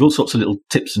be creative, all sorts of little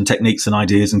tips and techniques and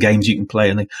ideas and games you can play,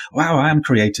 and think, wow, I am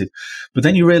creative. But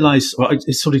then you realize,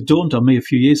 it sort of dawned on me a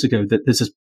few years ago that there's a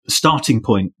starting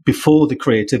point before the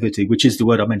creativity, which is the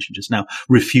word I mentioned just now,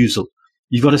 refusal.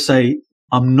 You've got to say,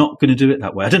 I'm not going to do it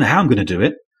that way. I don't know how I'm going to do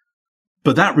it,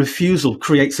 but that refusal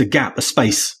creates a gap, a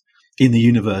space in the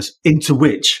universe into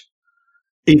which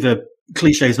either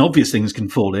cliches and obvious things can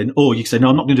fall in, or you can say, no,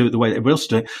 I'm not going to do it the way that everybody else is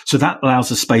doing it. So that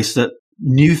allows a space that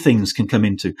new things can come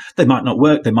into. They might not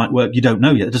work. They might work. You don't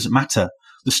know yet. It doesn't matter.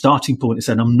 The starting point is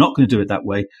saying, I'm not going to do it that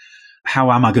way.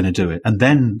 How am I going to do it? And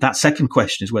then that second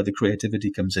question is where the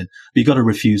creativity comes in. But you've got to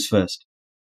refuse first.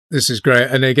 This is great.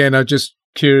 And again, I'm just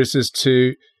curious as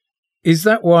to, is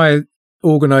that why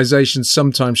organisations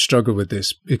sometimes struggle with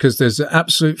this? Because there's an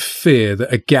absolute fear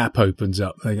that a gap opens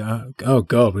up. They go, oh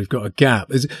God, we've got a gap.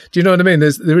 Do you know what I mean?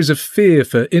 There is a fear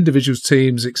for individuals,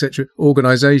 teams, etc.,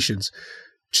 organisations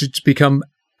to become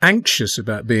anxious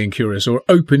about being curious or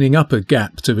opening up a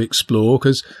gap to explore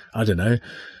because, I don't know,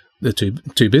 They're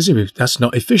too busy. That's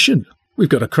not efficient. We've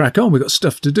got to crack on. We've got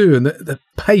stuff to do. And the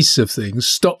pace of things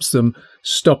stops them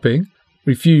stopping,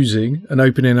 refusing, and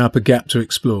opening up a gap to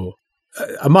explore.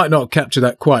 I might not capture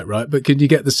that quite right, but can you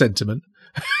get the sentiment?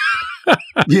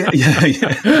 Yeah.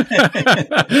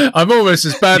 I'm almost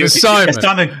as bad as Simon.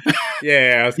 Simon.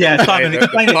 Simon,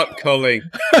 explain it. Hot calling.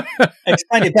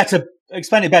 Explain it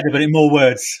better, but in more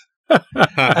words.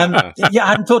 I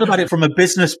hadn't thought about it from a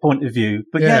business point of view,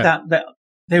 but that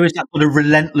there is that sort of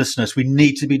relentlessness. We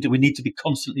need to be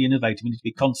constantly innovating. We need to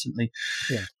be constantly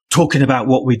talking about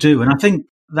what we do. And I think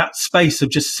that space of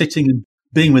just sitting and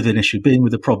being with an issue, being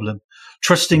with a problem,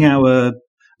 trusting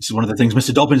this is one of the things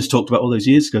Mr. Dobbins talked about all those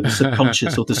years ago, the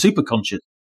subconscious or the superconscious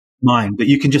mind, that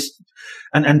you can just,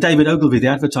 and David Ogilvy, the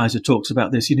advertiser, talks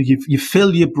about this. You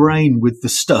fill your brain with the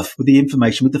stuff, with the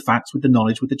information, with the facts, with the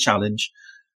knowledge, with the challenge,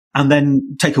 and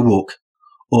then take a walk.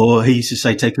 Or he used to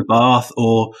say, take a bath,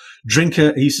 or drink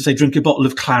a bottle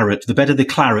of claret. The better the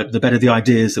claret, the better the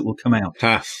ideas that will come out.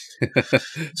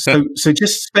 So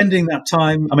just spending that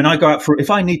time. I mean, I go out if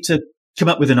I need to come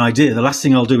up with an idea, the last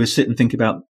thing I'll do is sit and think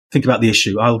about the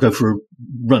issue. I'll go for a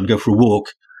run, go for a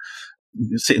walk,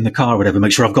 sit in the car or whatever,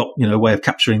 make sure I've got, a way of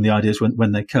capturing the ideas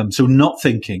when they come. So not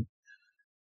thinking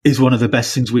is one of the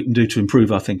best things we can do to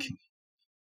improve our thinking.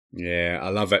 Yeah, I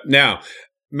love it. Now,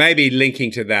 maybe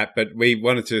linking to that, but we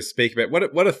wanted to speak about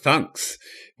what are thunks?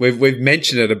 We've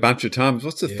mentioned it a bunch of times.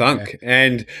 What's a thunk?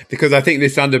 And because I think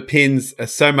this underpins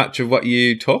so much of what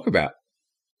you talk about.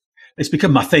 It's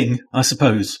become my thing, I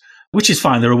suppose, which is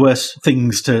fine. There are worse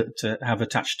things to have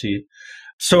attached to you.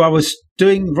 So I was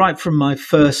doing, right from my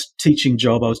first teaching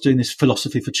job, I was doing this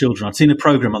philosophy for children. I'd seen a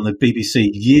program on the BBC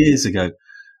years ago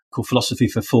called Philosophy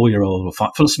for 4-year-olds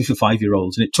or Philosophy for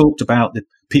 5-year-olds. And it talked about the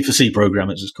P4C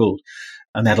program, as it's called.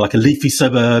 And they had like a leafy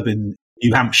suburb in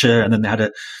New Hampshire. And then they had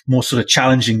a more sort of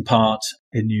challenging part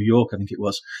in New York, I think it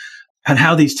was. And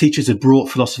how these teachers had brought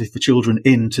philosophy for children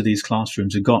into these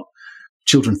classrooms and got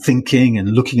children thinking and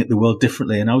looking at the world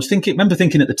differently. And I remember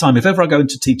thinking at the time, if ever I go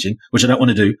into teaching, which I don't want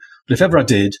to do, but if ever I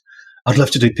did, I'd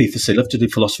love to do P4C, love to do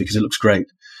philosophy because it looks great.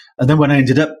 And then when I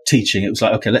ended up teaching, it was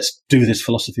like, okay, let's do this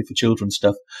philosophy for children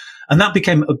stuff. And that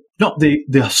became not the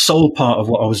sole part of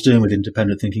what I was doing with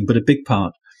independent thinking, but a big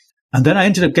part. And then I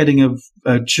ended up getting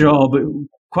a job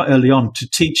quite early on to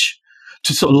teach,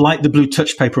 to sort of light the blue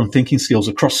touch paper on thinking skills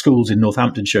across schools in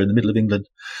Northamptonshire in the middle of England.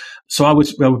 So I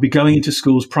would be going into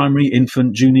schools, primary,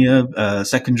 infant, junior,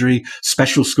 secondary,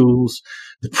 special schools,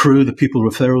 the PRU, the pupil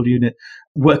referral unit,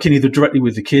 working either directly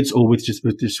with the kids or with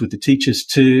the teachers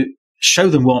to show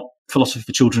them what philosophy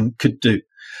for children could do.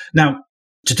 Now,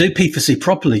 to do P4C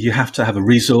properly, you have to have a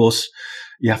resource,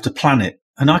 you have to plan it.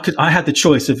 And I had the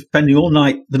choice of spending all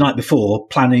night the night before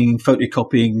planning,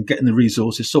 photocopying, getting the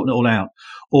resources, sorting it all out,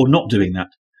 or not doing that.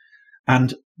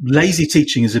 And lazy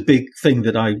teaching is a big thing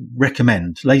that I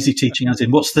recommend. Lazy teaching as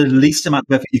in what's the least amount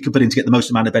of effort you can put in to get the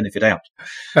most amount of benefit out,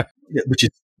 which is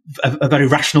a very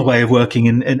rational way of working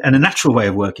and a natural way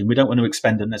of working. We don't want to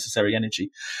expend unnecessary energy.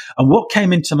 And what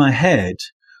came into my head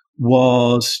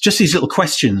was just these little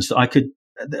questions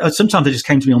that sometimes they just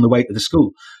came to me on the way to the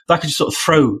school, that I could just sort of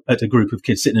throw at a group of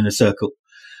kids sitting in a circle.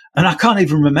 And I can't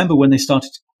even remember when they started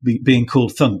being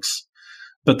called thunks.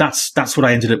 But that's what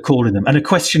I ended up calling them. And a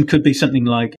question could be something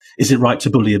like, is it right to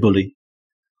bully a bully?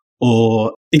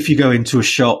 Or if you go into a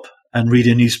shop and read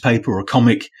a newspaper or a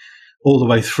comic all the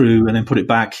way through and then put it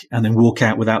back and then walk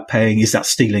out without paying, is that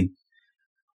stealing?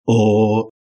 Or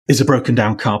is a broken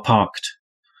down car parked?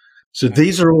 So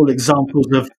these are all examples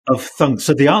of thunks.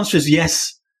 So the answer is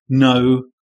yes, no,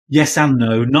 yes and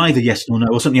no, neither yes nor no,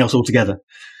 or something else altogether.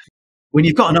 When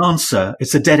you've got an answer,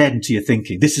 it's a dead end to your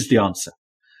thinking. This is the answer.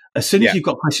 As soon as you've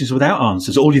got questions without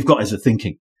answers, all you've got is a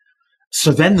thinking.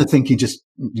 So then the thinking just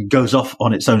goes off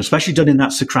on its own, especially done in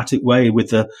that Socratic way with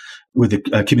the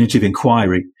community of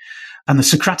inquiry. And the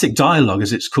Socratic dialogue,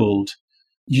 as it's called,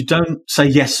 you don't say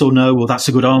yes or no, or that's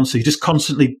a good answer. You just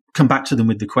constantly come back to them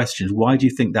with the questions. Why do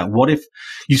you think that? What if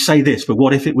you say this, but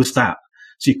what if it was that?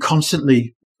 So you're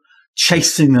constantly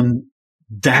chasing them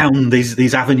down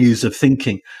these avenues of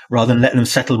thinking rather than letting them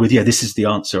settle with, this is the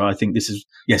answer. I think this is,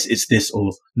 yes, it's this,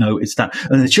 or no, it's that.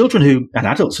 And the children and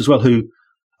adults as well, who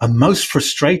are most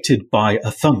frustrated by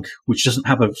a thunk, which doesn't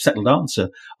have a settled answer,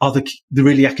 are the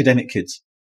really academic kids.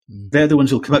 They're the ones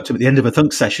who'll come up to at the end of a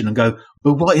thunk session and go,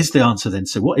 well, what is the answer then?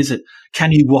 So what is it?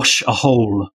 Can you wash a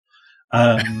hole?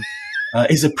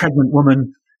 Is a pregnant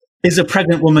woman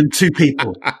two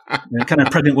people? Can a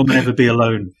pregnant woman ever be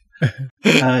alone?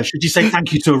 Should you say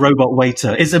thank you to a robot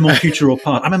waiter? Is there more future or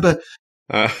part? I remember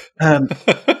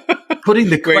putting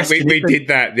the question. We did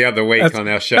that the other week on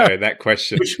our show, that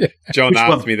question. John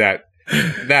asked me that.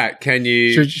 that, can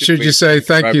you... Should you say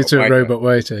thank you to a robot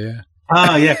waiter? Yeah.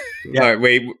 Ah, yeah. No,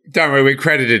 don't worry, we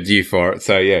credited you for it.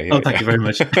 So yeah. Thank you very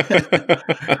much.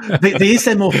 The is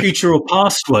there more future or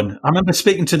past one? I remember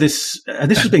speaking to this,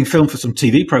 and this was being filmed for some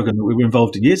TV program that we were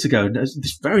involved in years ago. And there's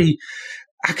this very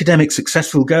academic,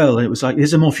 successful girl, and it was like,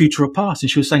 is there more future or past? And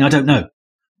she was saying, I don't know.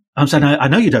 I'm saying, I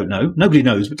know you don't know. Nobody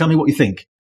knows, but tell me what you think.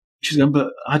 She's going,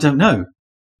 but I don't know.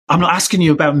 I'm not asking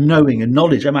you about knowing and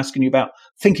knowledge. I'm asking you about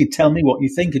thinking. Tell me what you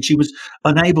think. And she was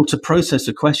unable to process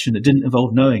a question that didn't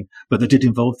involve knowing, but that did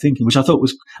involve thinking, which I thought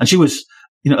was, and she was,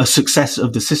 a success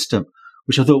of the system,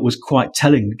 which I thought was quite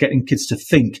telling, getting kids to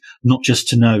think, not just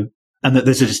to know, and that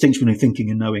there's a distinction between thinking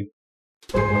and knowing.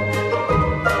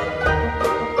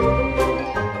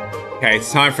 Okay,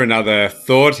 it's time for another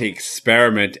thought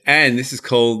experiment, and this is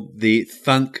called the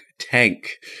Thunk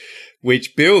Tank,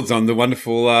 which builds on the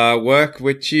wonderful work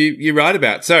which you write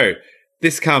about. So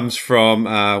this comes from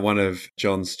one of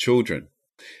John's children.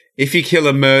 If you kill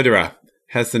a murderer,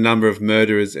 has the number of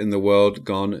murderers in the world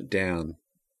gone down?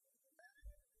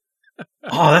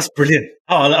 Oh, that's brilliant.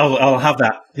 Oh, I'll have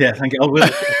that. Yeah, thank you. I will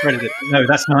credit it. No,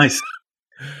 that's nice.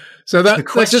 So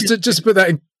that's just to put that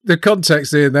in the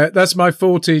context in there, that's my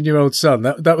 14-year-old son.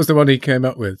 That was the one he came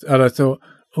up with. And I thought,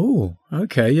 oh,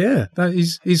 okay, yeah,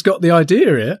 he's got the idea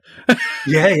here.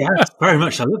 Yeah, very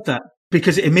much. I love that,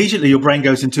 because immediately your brain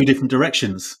goes in two different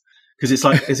directions, because it's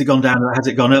like, has it gone down or has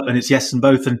it gone up? And it's yes and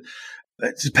both. And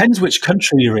it depends which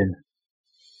country you're in.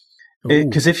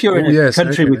 Because if you're in a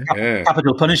country with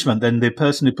capital punishment, then the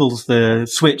person who pulls the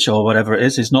switch or whatever it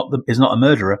is not a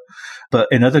murderer. But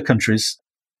in other countries,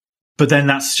 but then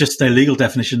that's just their legal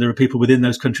definition. There are people within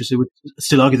those countries who would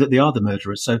still argue that they are the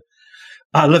murderers. So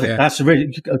I love it. Yeah. That's really.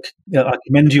 I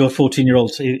commend your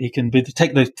 14-year-old. He can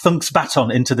take the Thunk's baton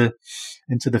into the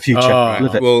future. I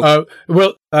love it.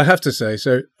 Well, I have to say.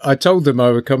 So I told them I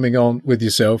were coming on with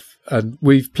yourself, and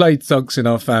we've played Thunks in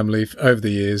our family over the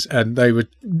years, and they were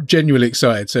genuinely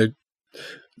excited. So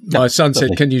my son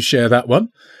said, "Can you share that one?"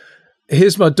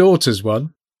 Here's my daughter's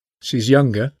one. She's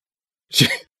younger. She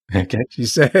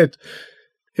said,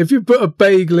 "If you put a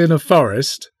bagel in a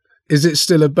forest, is it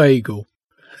still a bagel?"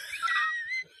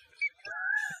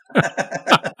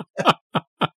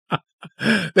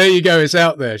 There you go. It's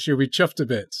out there. She'll be chuffed to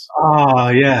bits. Oh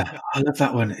yeah, I love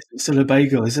that one. It's still a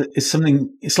bagel. It's something.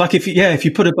 It's like if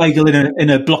you put a bagel in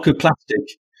a block of plastic,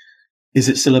 is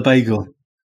it still a bagel?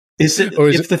 Is it? Or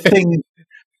is the thing?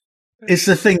 It's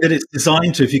the thing that it's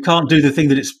designed to. If you can't do the thing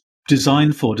that it's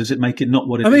designed for, does it make it not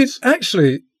what it is? I mean,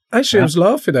 actually, I was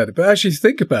laughing at it, but actually,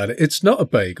 think about it. It's not a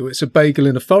bagel. It's a bagel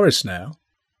in a forest now.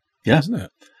 Yeah, isn't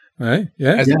it? Right?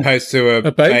 Yeah, as opposed to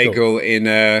a bagel in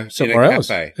a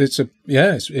cafe. It's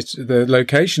the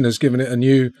location has given it a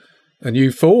new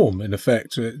form. In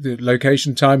effect, the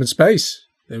location, time, and space.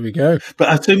 There we go.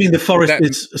 But assuming the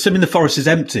forest is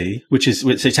empty, which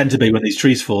they tend to be when these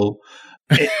trees fall,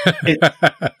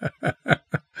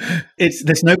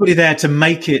 there's nobody there to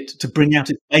make it, to bring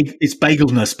out its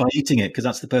bagelness by eating it, because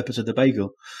that's the purpose of the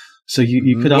bagel. So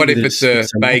you could. What if it's a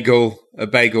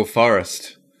bagel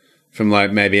forest? From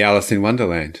like maybe Alice in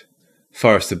Wonderland,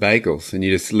 forest of bagels, and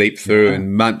you just leap through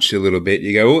and munch a little bit.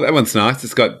 You go, oh, that one's nice.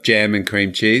 It's got jam and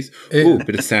cream cheese. Oh, a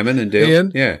bit of salmon and dill.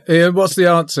 Ian, what's the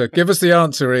answer? Give us the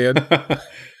answer, Ian.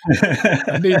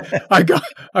 I've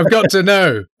got to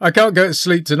know. I can't go to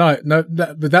sleep tonight. No,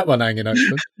 with that one hanging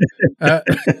open.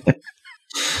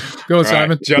 Go on,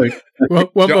 Simon. John, one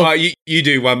more. You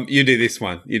do one. You do this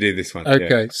one.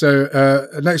 Okay. So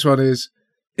next one is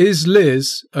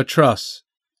Liz a truss?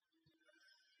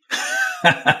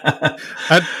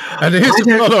 and here's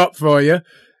a follow-up for you.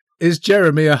 Is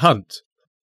Jeremy a hunt?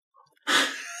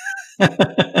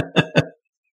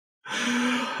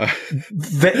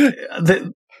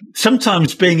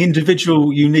 Sometimes being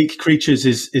individual, unique creatures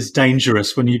is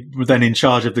dangerous when you're then in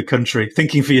charge of the country.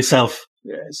 Thinking for yourself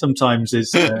sometimes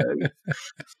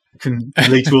can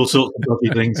lead to all sorts of dodgy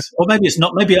things. Or maybe it's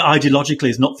not. Maybe ideologically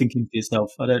it's not thinking for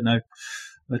yourself. I don't know.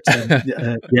 But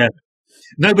yeah.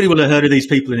 Nobody will have heard of these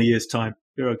people in a year's time.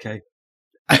 You're okay.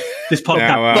 This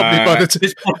podcast.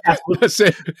 This podcast. That's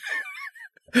it.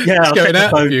 Yeah, it's going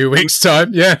out in a few weeks'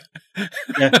 time. Yeah.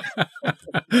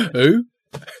 Who?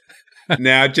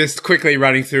 Now, just quickly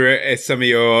running through some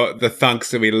of the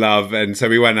thunks that we love, and so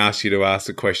we won't ask you to ask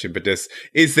a question, but just,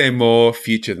 is there more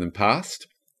future than past?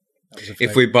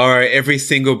 If we borrow every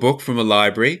single book from a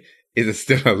library, is it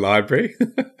still a library?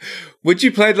 Would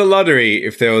you play the lottery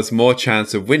if there was more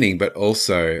chance of winning, but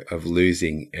also of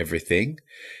losing everything?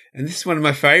 And this is one of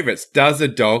my favorites. Does a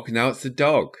dog know it's a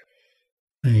dog?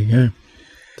 There you go.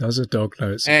 Does a dog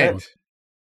know it's a dog?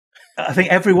 I think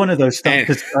every one of those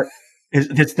things.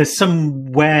 There's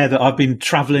somewhere that I've been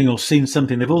traveling or seen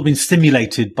something. They've all been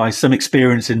stimulated by some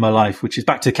experience in my life, which is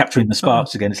back to capturing the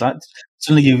sparks again. It's like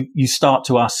suddenly you start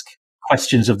to ask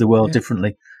questions of the world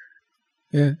differently.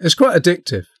 Yeah, it's quite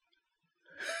addictive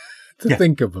to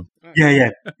think of them.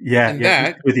 Yeah.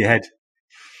 That, with your head.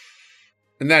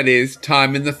 And that is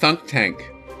time in the thunk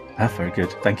tank. Very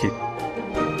good. Thank you.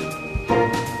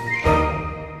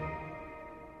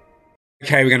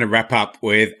 Okay, we're going to wrap up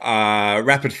with a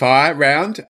rapid fire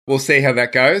round. We'll see how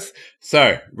that goes.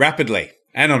 So, rapidly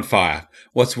and on fire,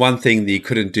 what's one thing that you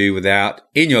couldn't do without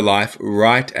in your life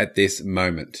right at this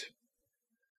moment?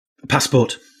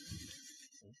 Passport.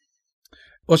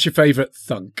 What's your favourite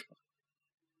thunk?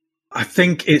 I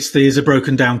think it's the "Is a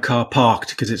broken down car parked?"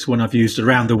 because it's one I've used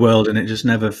around the world and it just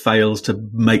never fails to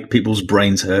make people's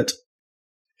brains hurt.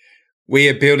 We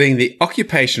are building the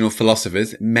occupational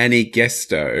philosophers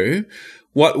manifesto.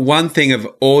 What one thing of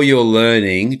all your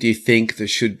learning do you think that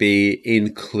should be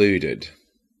included?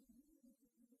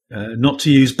 Not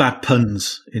to use bad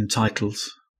puns in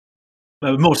titles.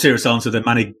 A more serious answer than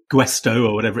manifesto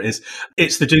or whatever it is.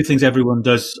 It's the do things everyone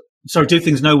does. Sorry, do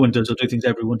things no one does or do things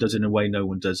everyone does in a way no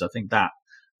one does. I think that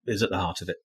is at the heart of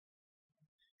it.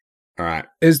 All right.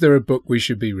 Is there a book we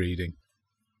should be reading?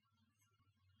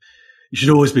 You should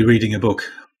always be reading a book.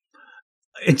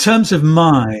 In terms of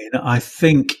mine, I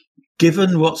think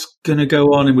given what's going to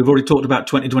go on, and we've already talked about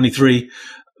 2023,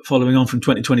 following on from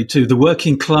 2022, the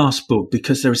working class book,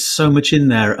 because there is so much in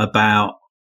there about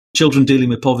children dealing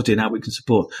with poverty and how we can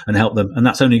support and help them. And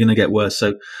that's only going to get worse.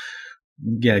 So,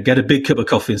 yeah, get a big cup of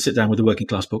coffee and sit down with the working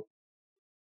class book.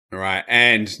 All right.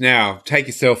 And now take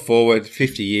yourself forward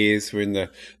 50 years. We're in the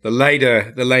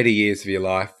later years of your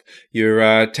life.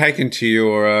 You're taken to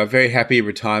your very happy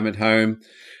retirement home.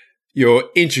 You're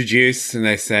introduced and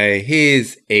they say,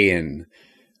 here's Ian.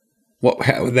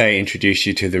 How would they introduce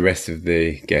you to the rest of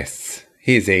the guests?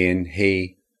 Here's Ian.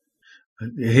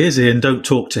 Here's Ian. Don't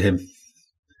talk to him.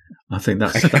 I think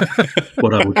that's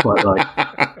what I would quite like.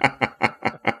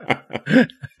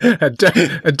 And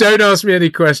don't ask me any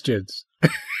questions.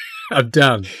 I'm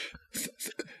done.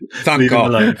 Thank God.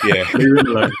 Alone. Yeah. Leave him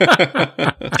alone.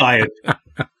 Tired.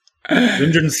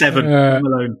 107. I'm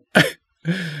alone.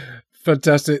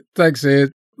 Fantastic. Thanks,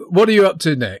 Ian. What are you up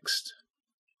to next?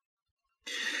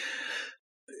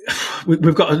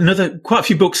 We've got quite a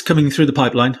few books coming through the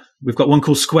pipeline. We've got one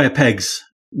called Square Pegs,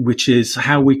 which is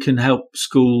how we can help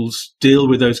schools deal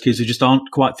with those kids who just aren't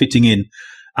quite fitting in,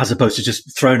 as opposed to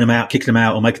just throwing them out, kicking them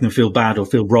out, or making them feel bad or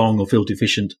feel wrong or feel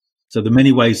deficient. So there are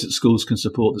many ways that schools can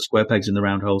support the square pegs in the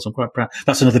round holes. I'm quite proud.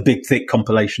 That's another big, thick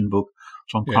compilation book.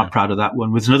 So I'm quite proud of that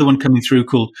one. There's another one coming through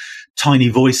called Tiny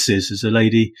Voices. There's a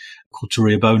lady called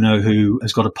Toria Bono who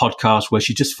has got a podcast where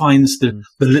she just finds the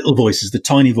little voices, the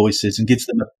tiny voices, and gives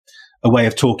them a way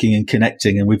of talking and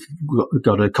connecting. And we've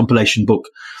got a compilation book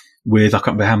with, I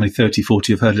can't remember how many, 30,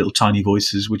 40 of her little tiny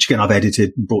voices, which again, I've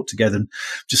edited and brought together. And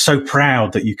just so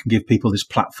proud that you can give people this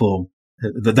platform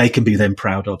that they can be then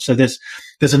proud of. So there's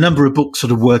a number of books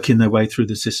sort of working their way through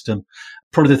the system.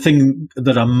 Probably the thing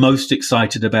that I'm most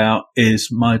excited about is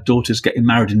my daughter's getting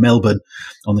married in Melbourne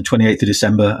on the 28th of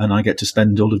December, and I get to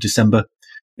spend all of December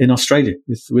in Australia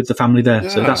with the family there.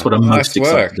 So that's what I'm most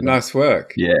excited about. Nice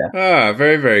work. Yeah.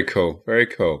 Very, very cool. Very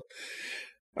cool.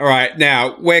 All right.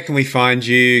 Now, where can we find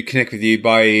you, connect with you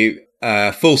by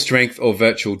full strength or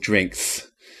virtual drinks?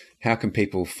 How can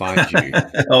people find you?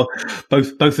 Oh,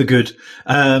 both are good.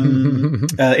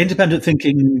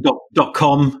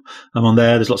 Independentthinking.com. I'm on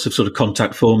there. There's lots of sort of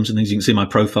contact forms and things. You can see my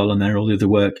profile on there, all the other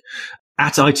work.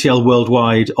 At ITL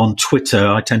Worldwide on Twitter.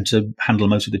 I tend to handle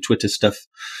most of the Twitter stuff.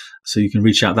 So you can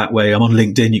reach out that way. I'm on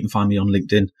LinkedIn. You can find me on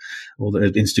LinkedIn or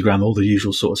the Instagram, all the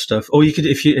usual sort of stuff. Or you could,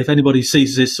 if anybody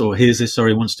sees this or hears this,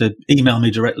 or wants to email me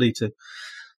directly to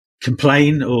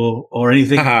complain or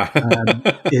anything,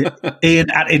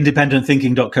 Ian at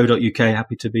independentthinking.co.uk.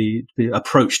 Happy to be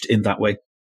approached in that way.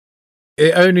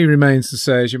 It only remains to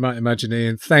say, as you might imagine,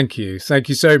 Ian, thank you. Thank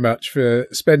you so much for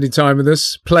spending time with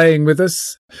us, playing with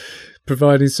us,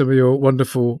 providing some of your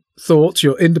wonderful thoughts,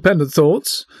 your independent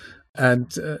thoughts,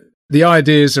 and the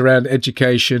ideas around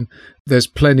education. There's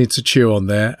plenty to chew on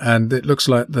there, and it looks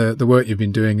like the work you've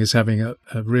been doing is having a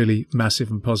really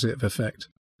massive and positive effect.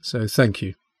 So thank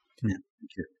you. Yeah,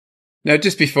 thank you. Now,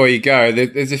 just before you go,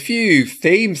 there's a few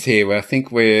themes here where I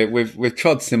think we've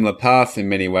trod similar paths in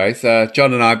many ways.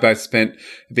 John and I both spent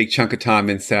a big chunk of time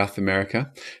in South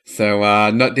America, so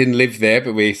didn't live there,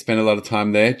 but we spent a lot of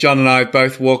time there. John and I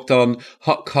both walked on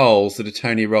hot coals at a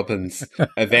Tony Robbins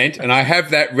event, and I have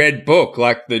that red book,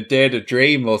 like the Dare to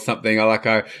Dream or something.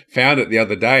 I found it the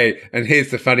other day, and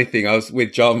here's the funny thing: I was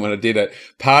with John when I did it.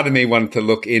 Part of me wanted to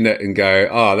look in it and go,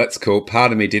 "Oh, that's cool."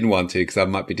 Part of me didn't want to because I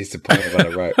might be disappointed what I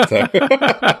wrote. So.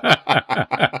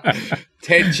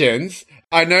 Tensions.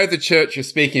 I know the church you're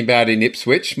speaking about in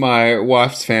Ipswich. My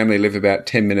wife's family live about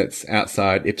 10 minutes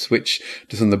outside Ipswich,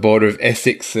 just on the border of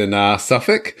Essex and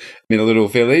Suffolk, in a little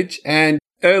village. And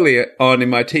earlier on in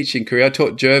my teaching career, I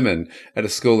taught German at a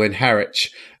school in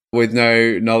Harwich with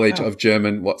no knowledge of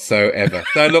German whatsoever.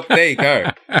 So look, there you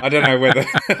go. I don't know whether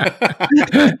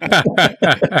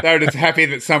they were just happy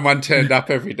that someone turned up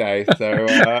every day. So,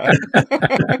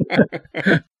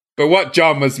 but what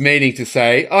John was meaning to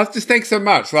say, just thanks so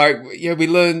much. We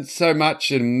learned so much,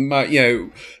 and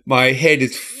my head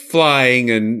is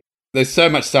flying, and there's so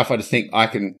much stuff I just think I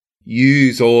can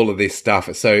use all of this stuff.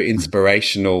 It's so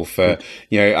inspirational for,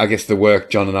 I guess the work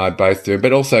John and I both do,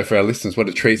 but also for our listeners. What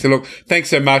a treat. So look,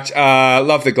 thanks so much.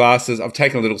 Love the glasses. I've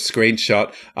taken a little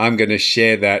screenshot. I'm going to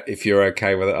share that if you're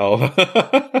okay with it,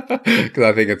 because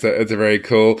I think it's a very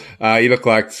cool, you look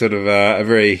like sort of a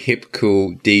very hip,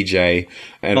 cool DJ.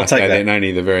 And I say that in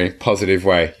only the very positive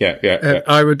way. Yeah.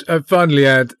 I would finally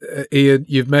add, Ian,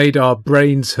 you've made our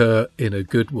brains hurt in a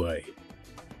good way.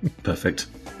 Perfect.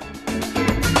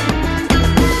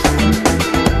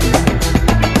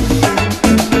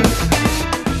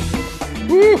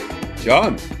 Woo,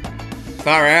 John,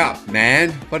 far out,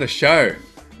 man. What a show.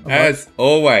 As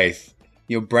always,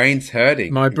 your brain's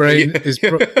hurting. My brain is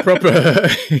proper.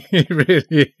 It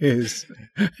really is.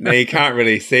 Now, you can't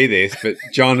really see this, but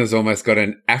John has almost got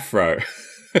an afro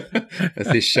as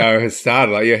this show has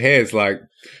started. Like, your hair's like,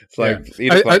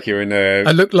 you look like you're in a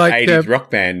 80s rock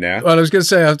band now. Well, I was going to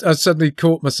say, I suddenly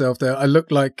caught myself there. I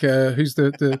look like, who's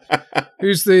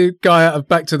the guy out of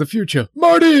Back to the Future?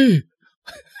 Marty!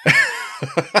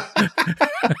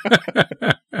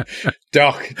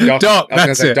 Doc.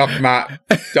 That's it.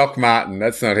 Doc Martin.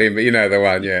 That's not him, but you know the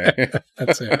one. Yeah,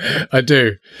 that's it. I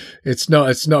do. It's not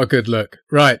a good look.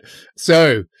 Right.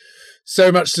 So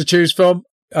much to choose from.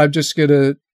 I'm just going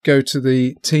to go to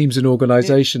the teams and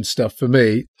organisation stuff for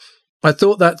me. I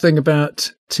thought that thing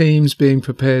about teams being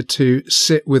prepared to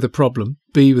sit with a problem,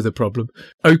 be with a problem,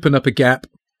 open up a gap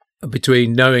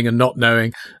between knowing and not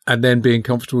knowing, and then being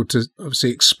comfortable to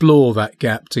obviously explore that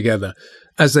gap together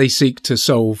as they seek to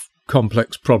solve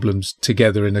complex problems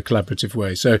together in a collaborative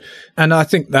way. So, and I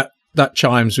think that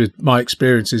chimes with my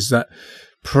experiences, that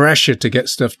pressure to get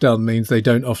stuff done means they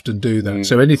don't often do that.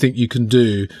 So anything you can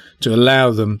do to allow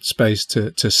them space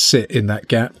to sit in that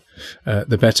gap,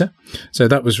 the better. So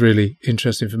that was really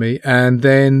interesting for me. And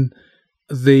then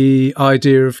the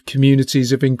idea of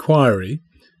communities of inquiry,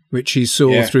 which he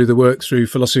saw through the work through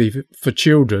Philosophy for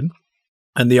Children.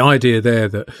 And the idea there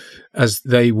that as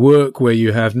they work where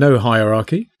you have no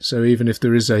hierarchy, so even if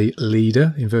there is a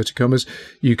leader, inverted commas,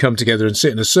 you come together and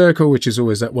sit in a circle, which is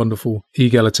always that wonderful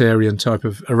egalitarian type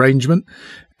of arrangement.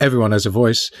 Everyone has a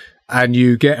voice and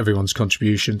you get everyone's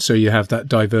contribution. So you have that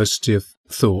diversity of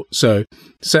thought. So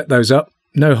set those up,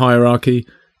 no hierarchy,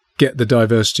 get the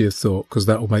diversity of thought, because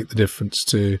that will make the difference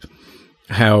to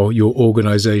how your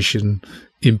organization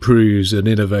improves and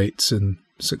innovates and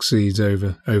succeeds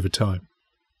over time.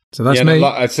 So that's me.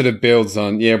 It sort of builds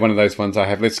on, one of those ones I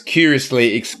have. Let's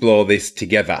curiously explore this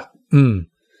together.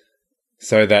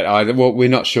 So that we're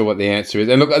not sure what the answer is.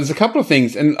 And look, there's a couple of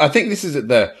things, and I think this is at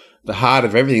the heart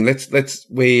of everything.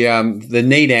 The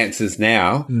need answers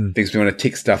now, because we want to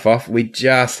tick stuff off. We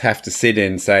just have to sit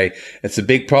in and say, it's a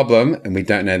big problem and we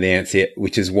don't know the answer yet,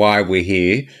 which is why we're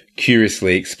here,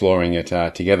 curiously exploring it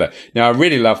together. Now, I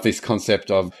really love this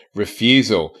concept of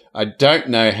refusal. I don't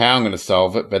know how I'm going to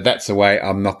solve it, but that's the way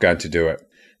I'm not going to do it.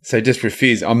 So just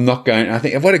refuse. I'm not going. I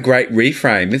think what a great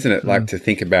reframe, isn't it? Like to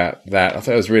think about that. I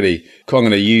thought it was really cool. I'm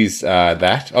going to use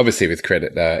that, obviously with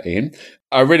credit, Ian.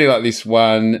 I really like this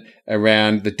one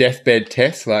around the deathbed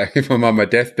test. Like if I'm on my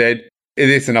deathbed, it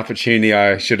is an opportunity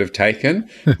I should have taken.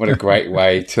 What a great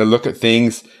way to look at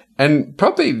things. And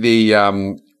probably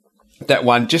that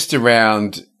one just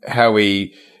around how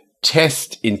we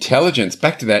test intelligence,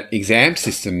 back to that exam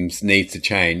systems needs to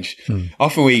change.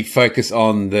 Often we focus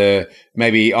on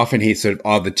often hear sort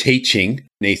of, the teaching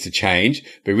needs to change,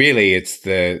 but really it's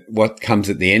what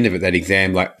comes at the end of it, that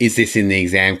exam, like, is this in the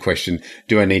exam question?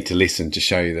 Do I need to listen to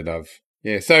show you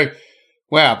that So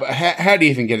Wow, but how do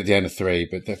you even get it down to 3?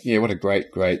 But what a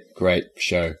great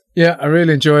show. Yeah, I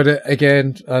really enjoyed it.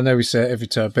 Again, I know we say it every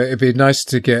time, but it'd be nice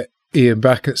to get Ian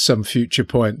back at some future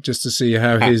point just to see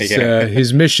how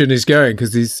his mission is going,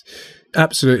 because he's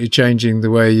absolutely changing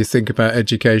the way you think about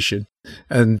education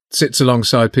and sits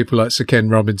alongside people like Sir Ken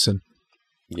Robinson.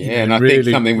 Yeah, and I think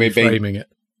something we've been framing it.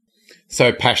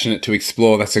 So passionate to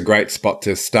explore. That's a great spot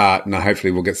to start, and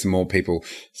hopefully we'll get some more people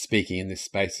speaking in this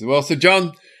space as well. So,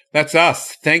 John, that's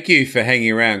us. Thank you for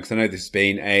hanging around, because I know this has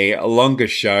been a longer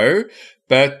show,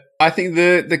 but I think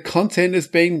the content has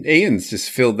been, Ian's just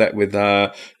filled that with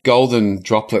golden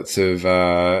droplets of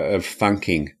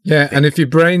thunking. Yeah, and if your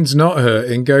brain's not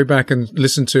hurting, go back and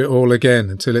listen to it all again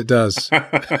until it does.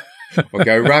 We'll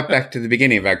go right back to the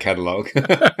beginning of our catalogue.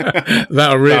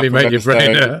 That'll really make your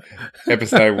brain hurt.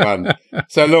 Episode 1.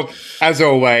 So look, as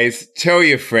always, tell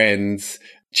your friends,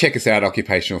 check us out,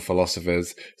 Occupational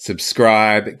Philosophers,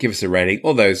 subscribe, give us a rating,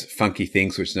 all those funky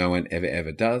things which no one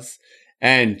ever does.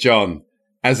 And John,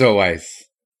 as always,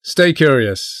 stay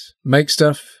curious, make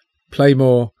stuff, play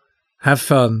more, have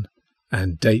fun,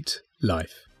 and date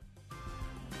life.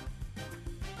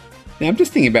 Now, I'm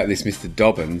just thinking about this Mr.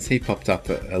 Dobbins. He popped up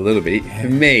a little bit. For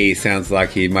me, he sounds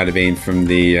like he might have been from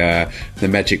the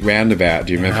Magic Roundabout.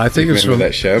 Do you remember? I think it was from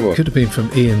that show. Or? Could have been from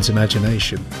Ian's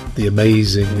imagination. The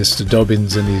amazing Mr.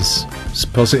 Dobbins and his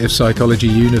positive psychology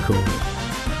unicorn.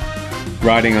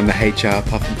 Riding on the HR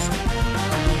puffins.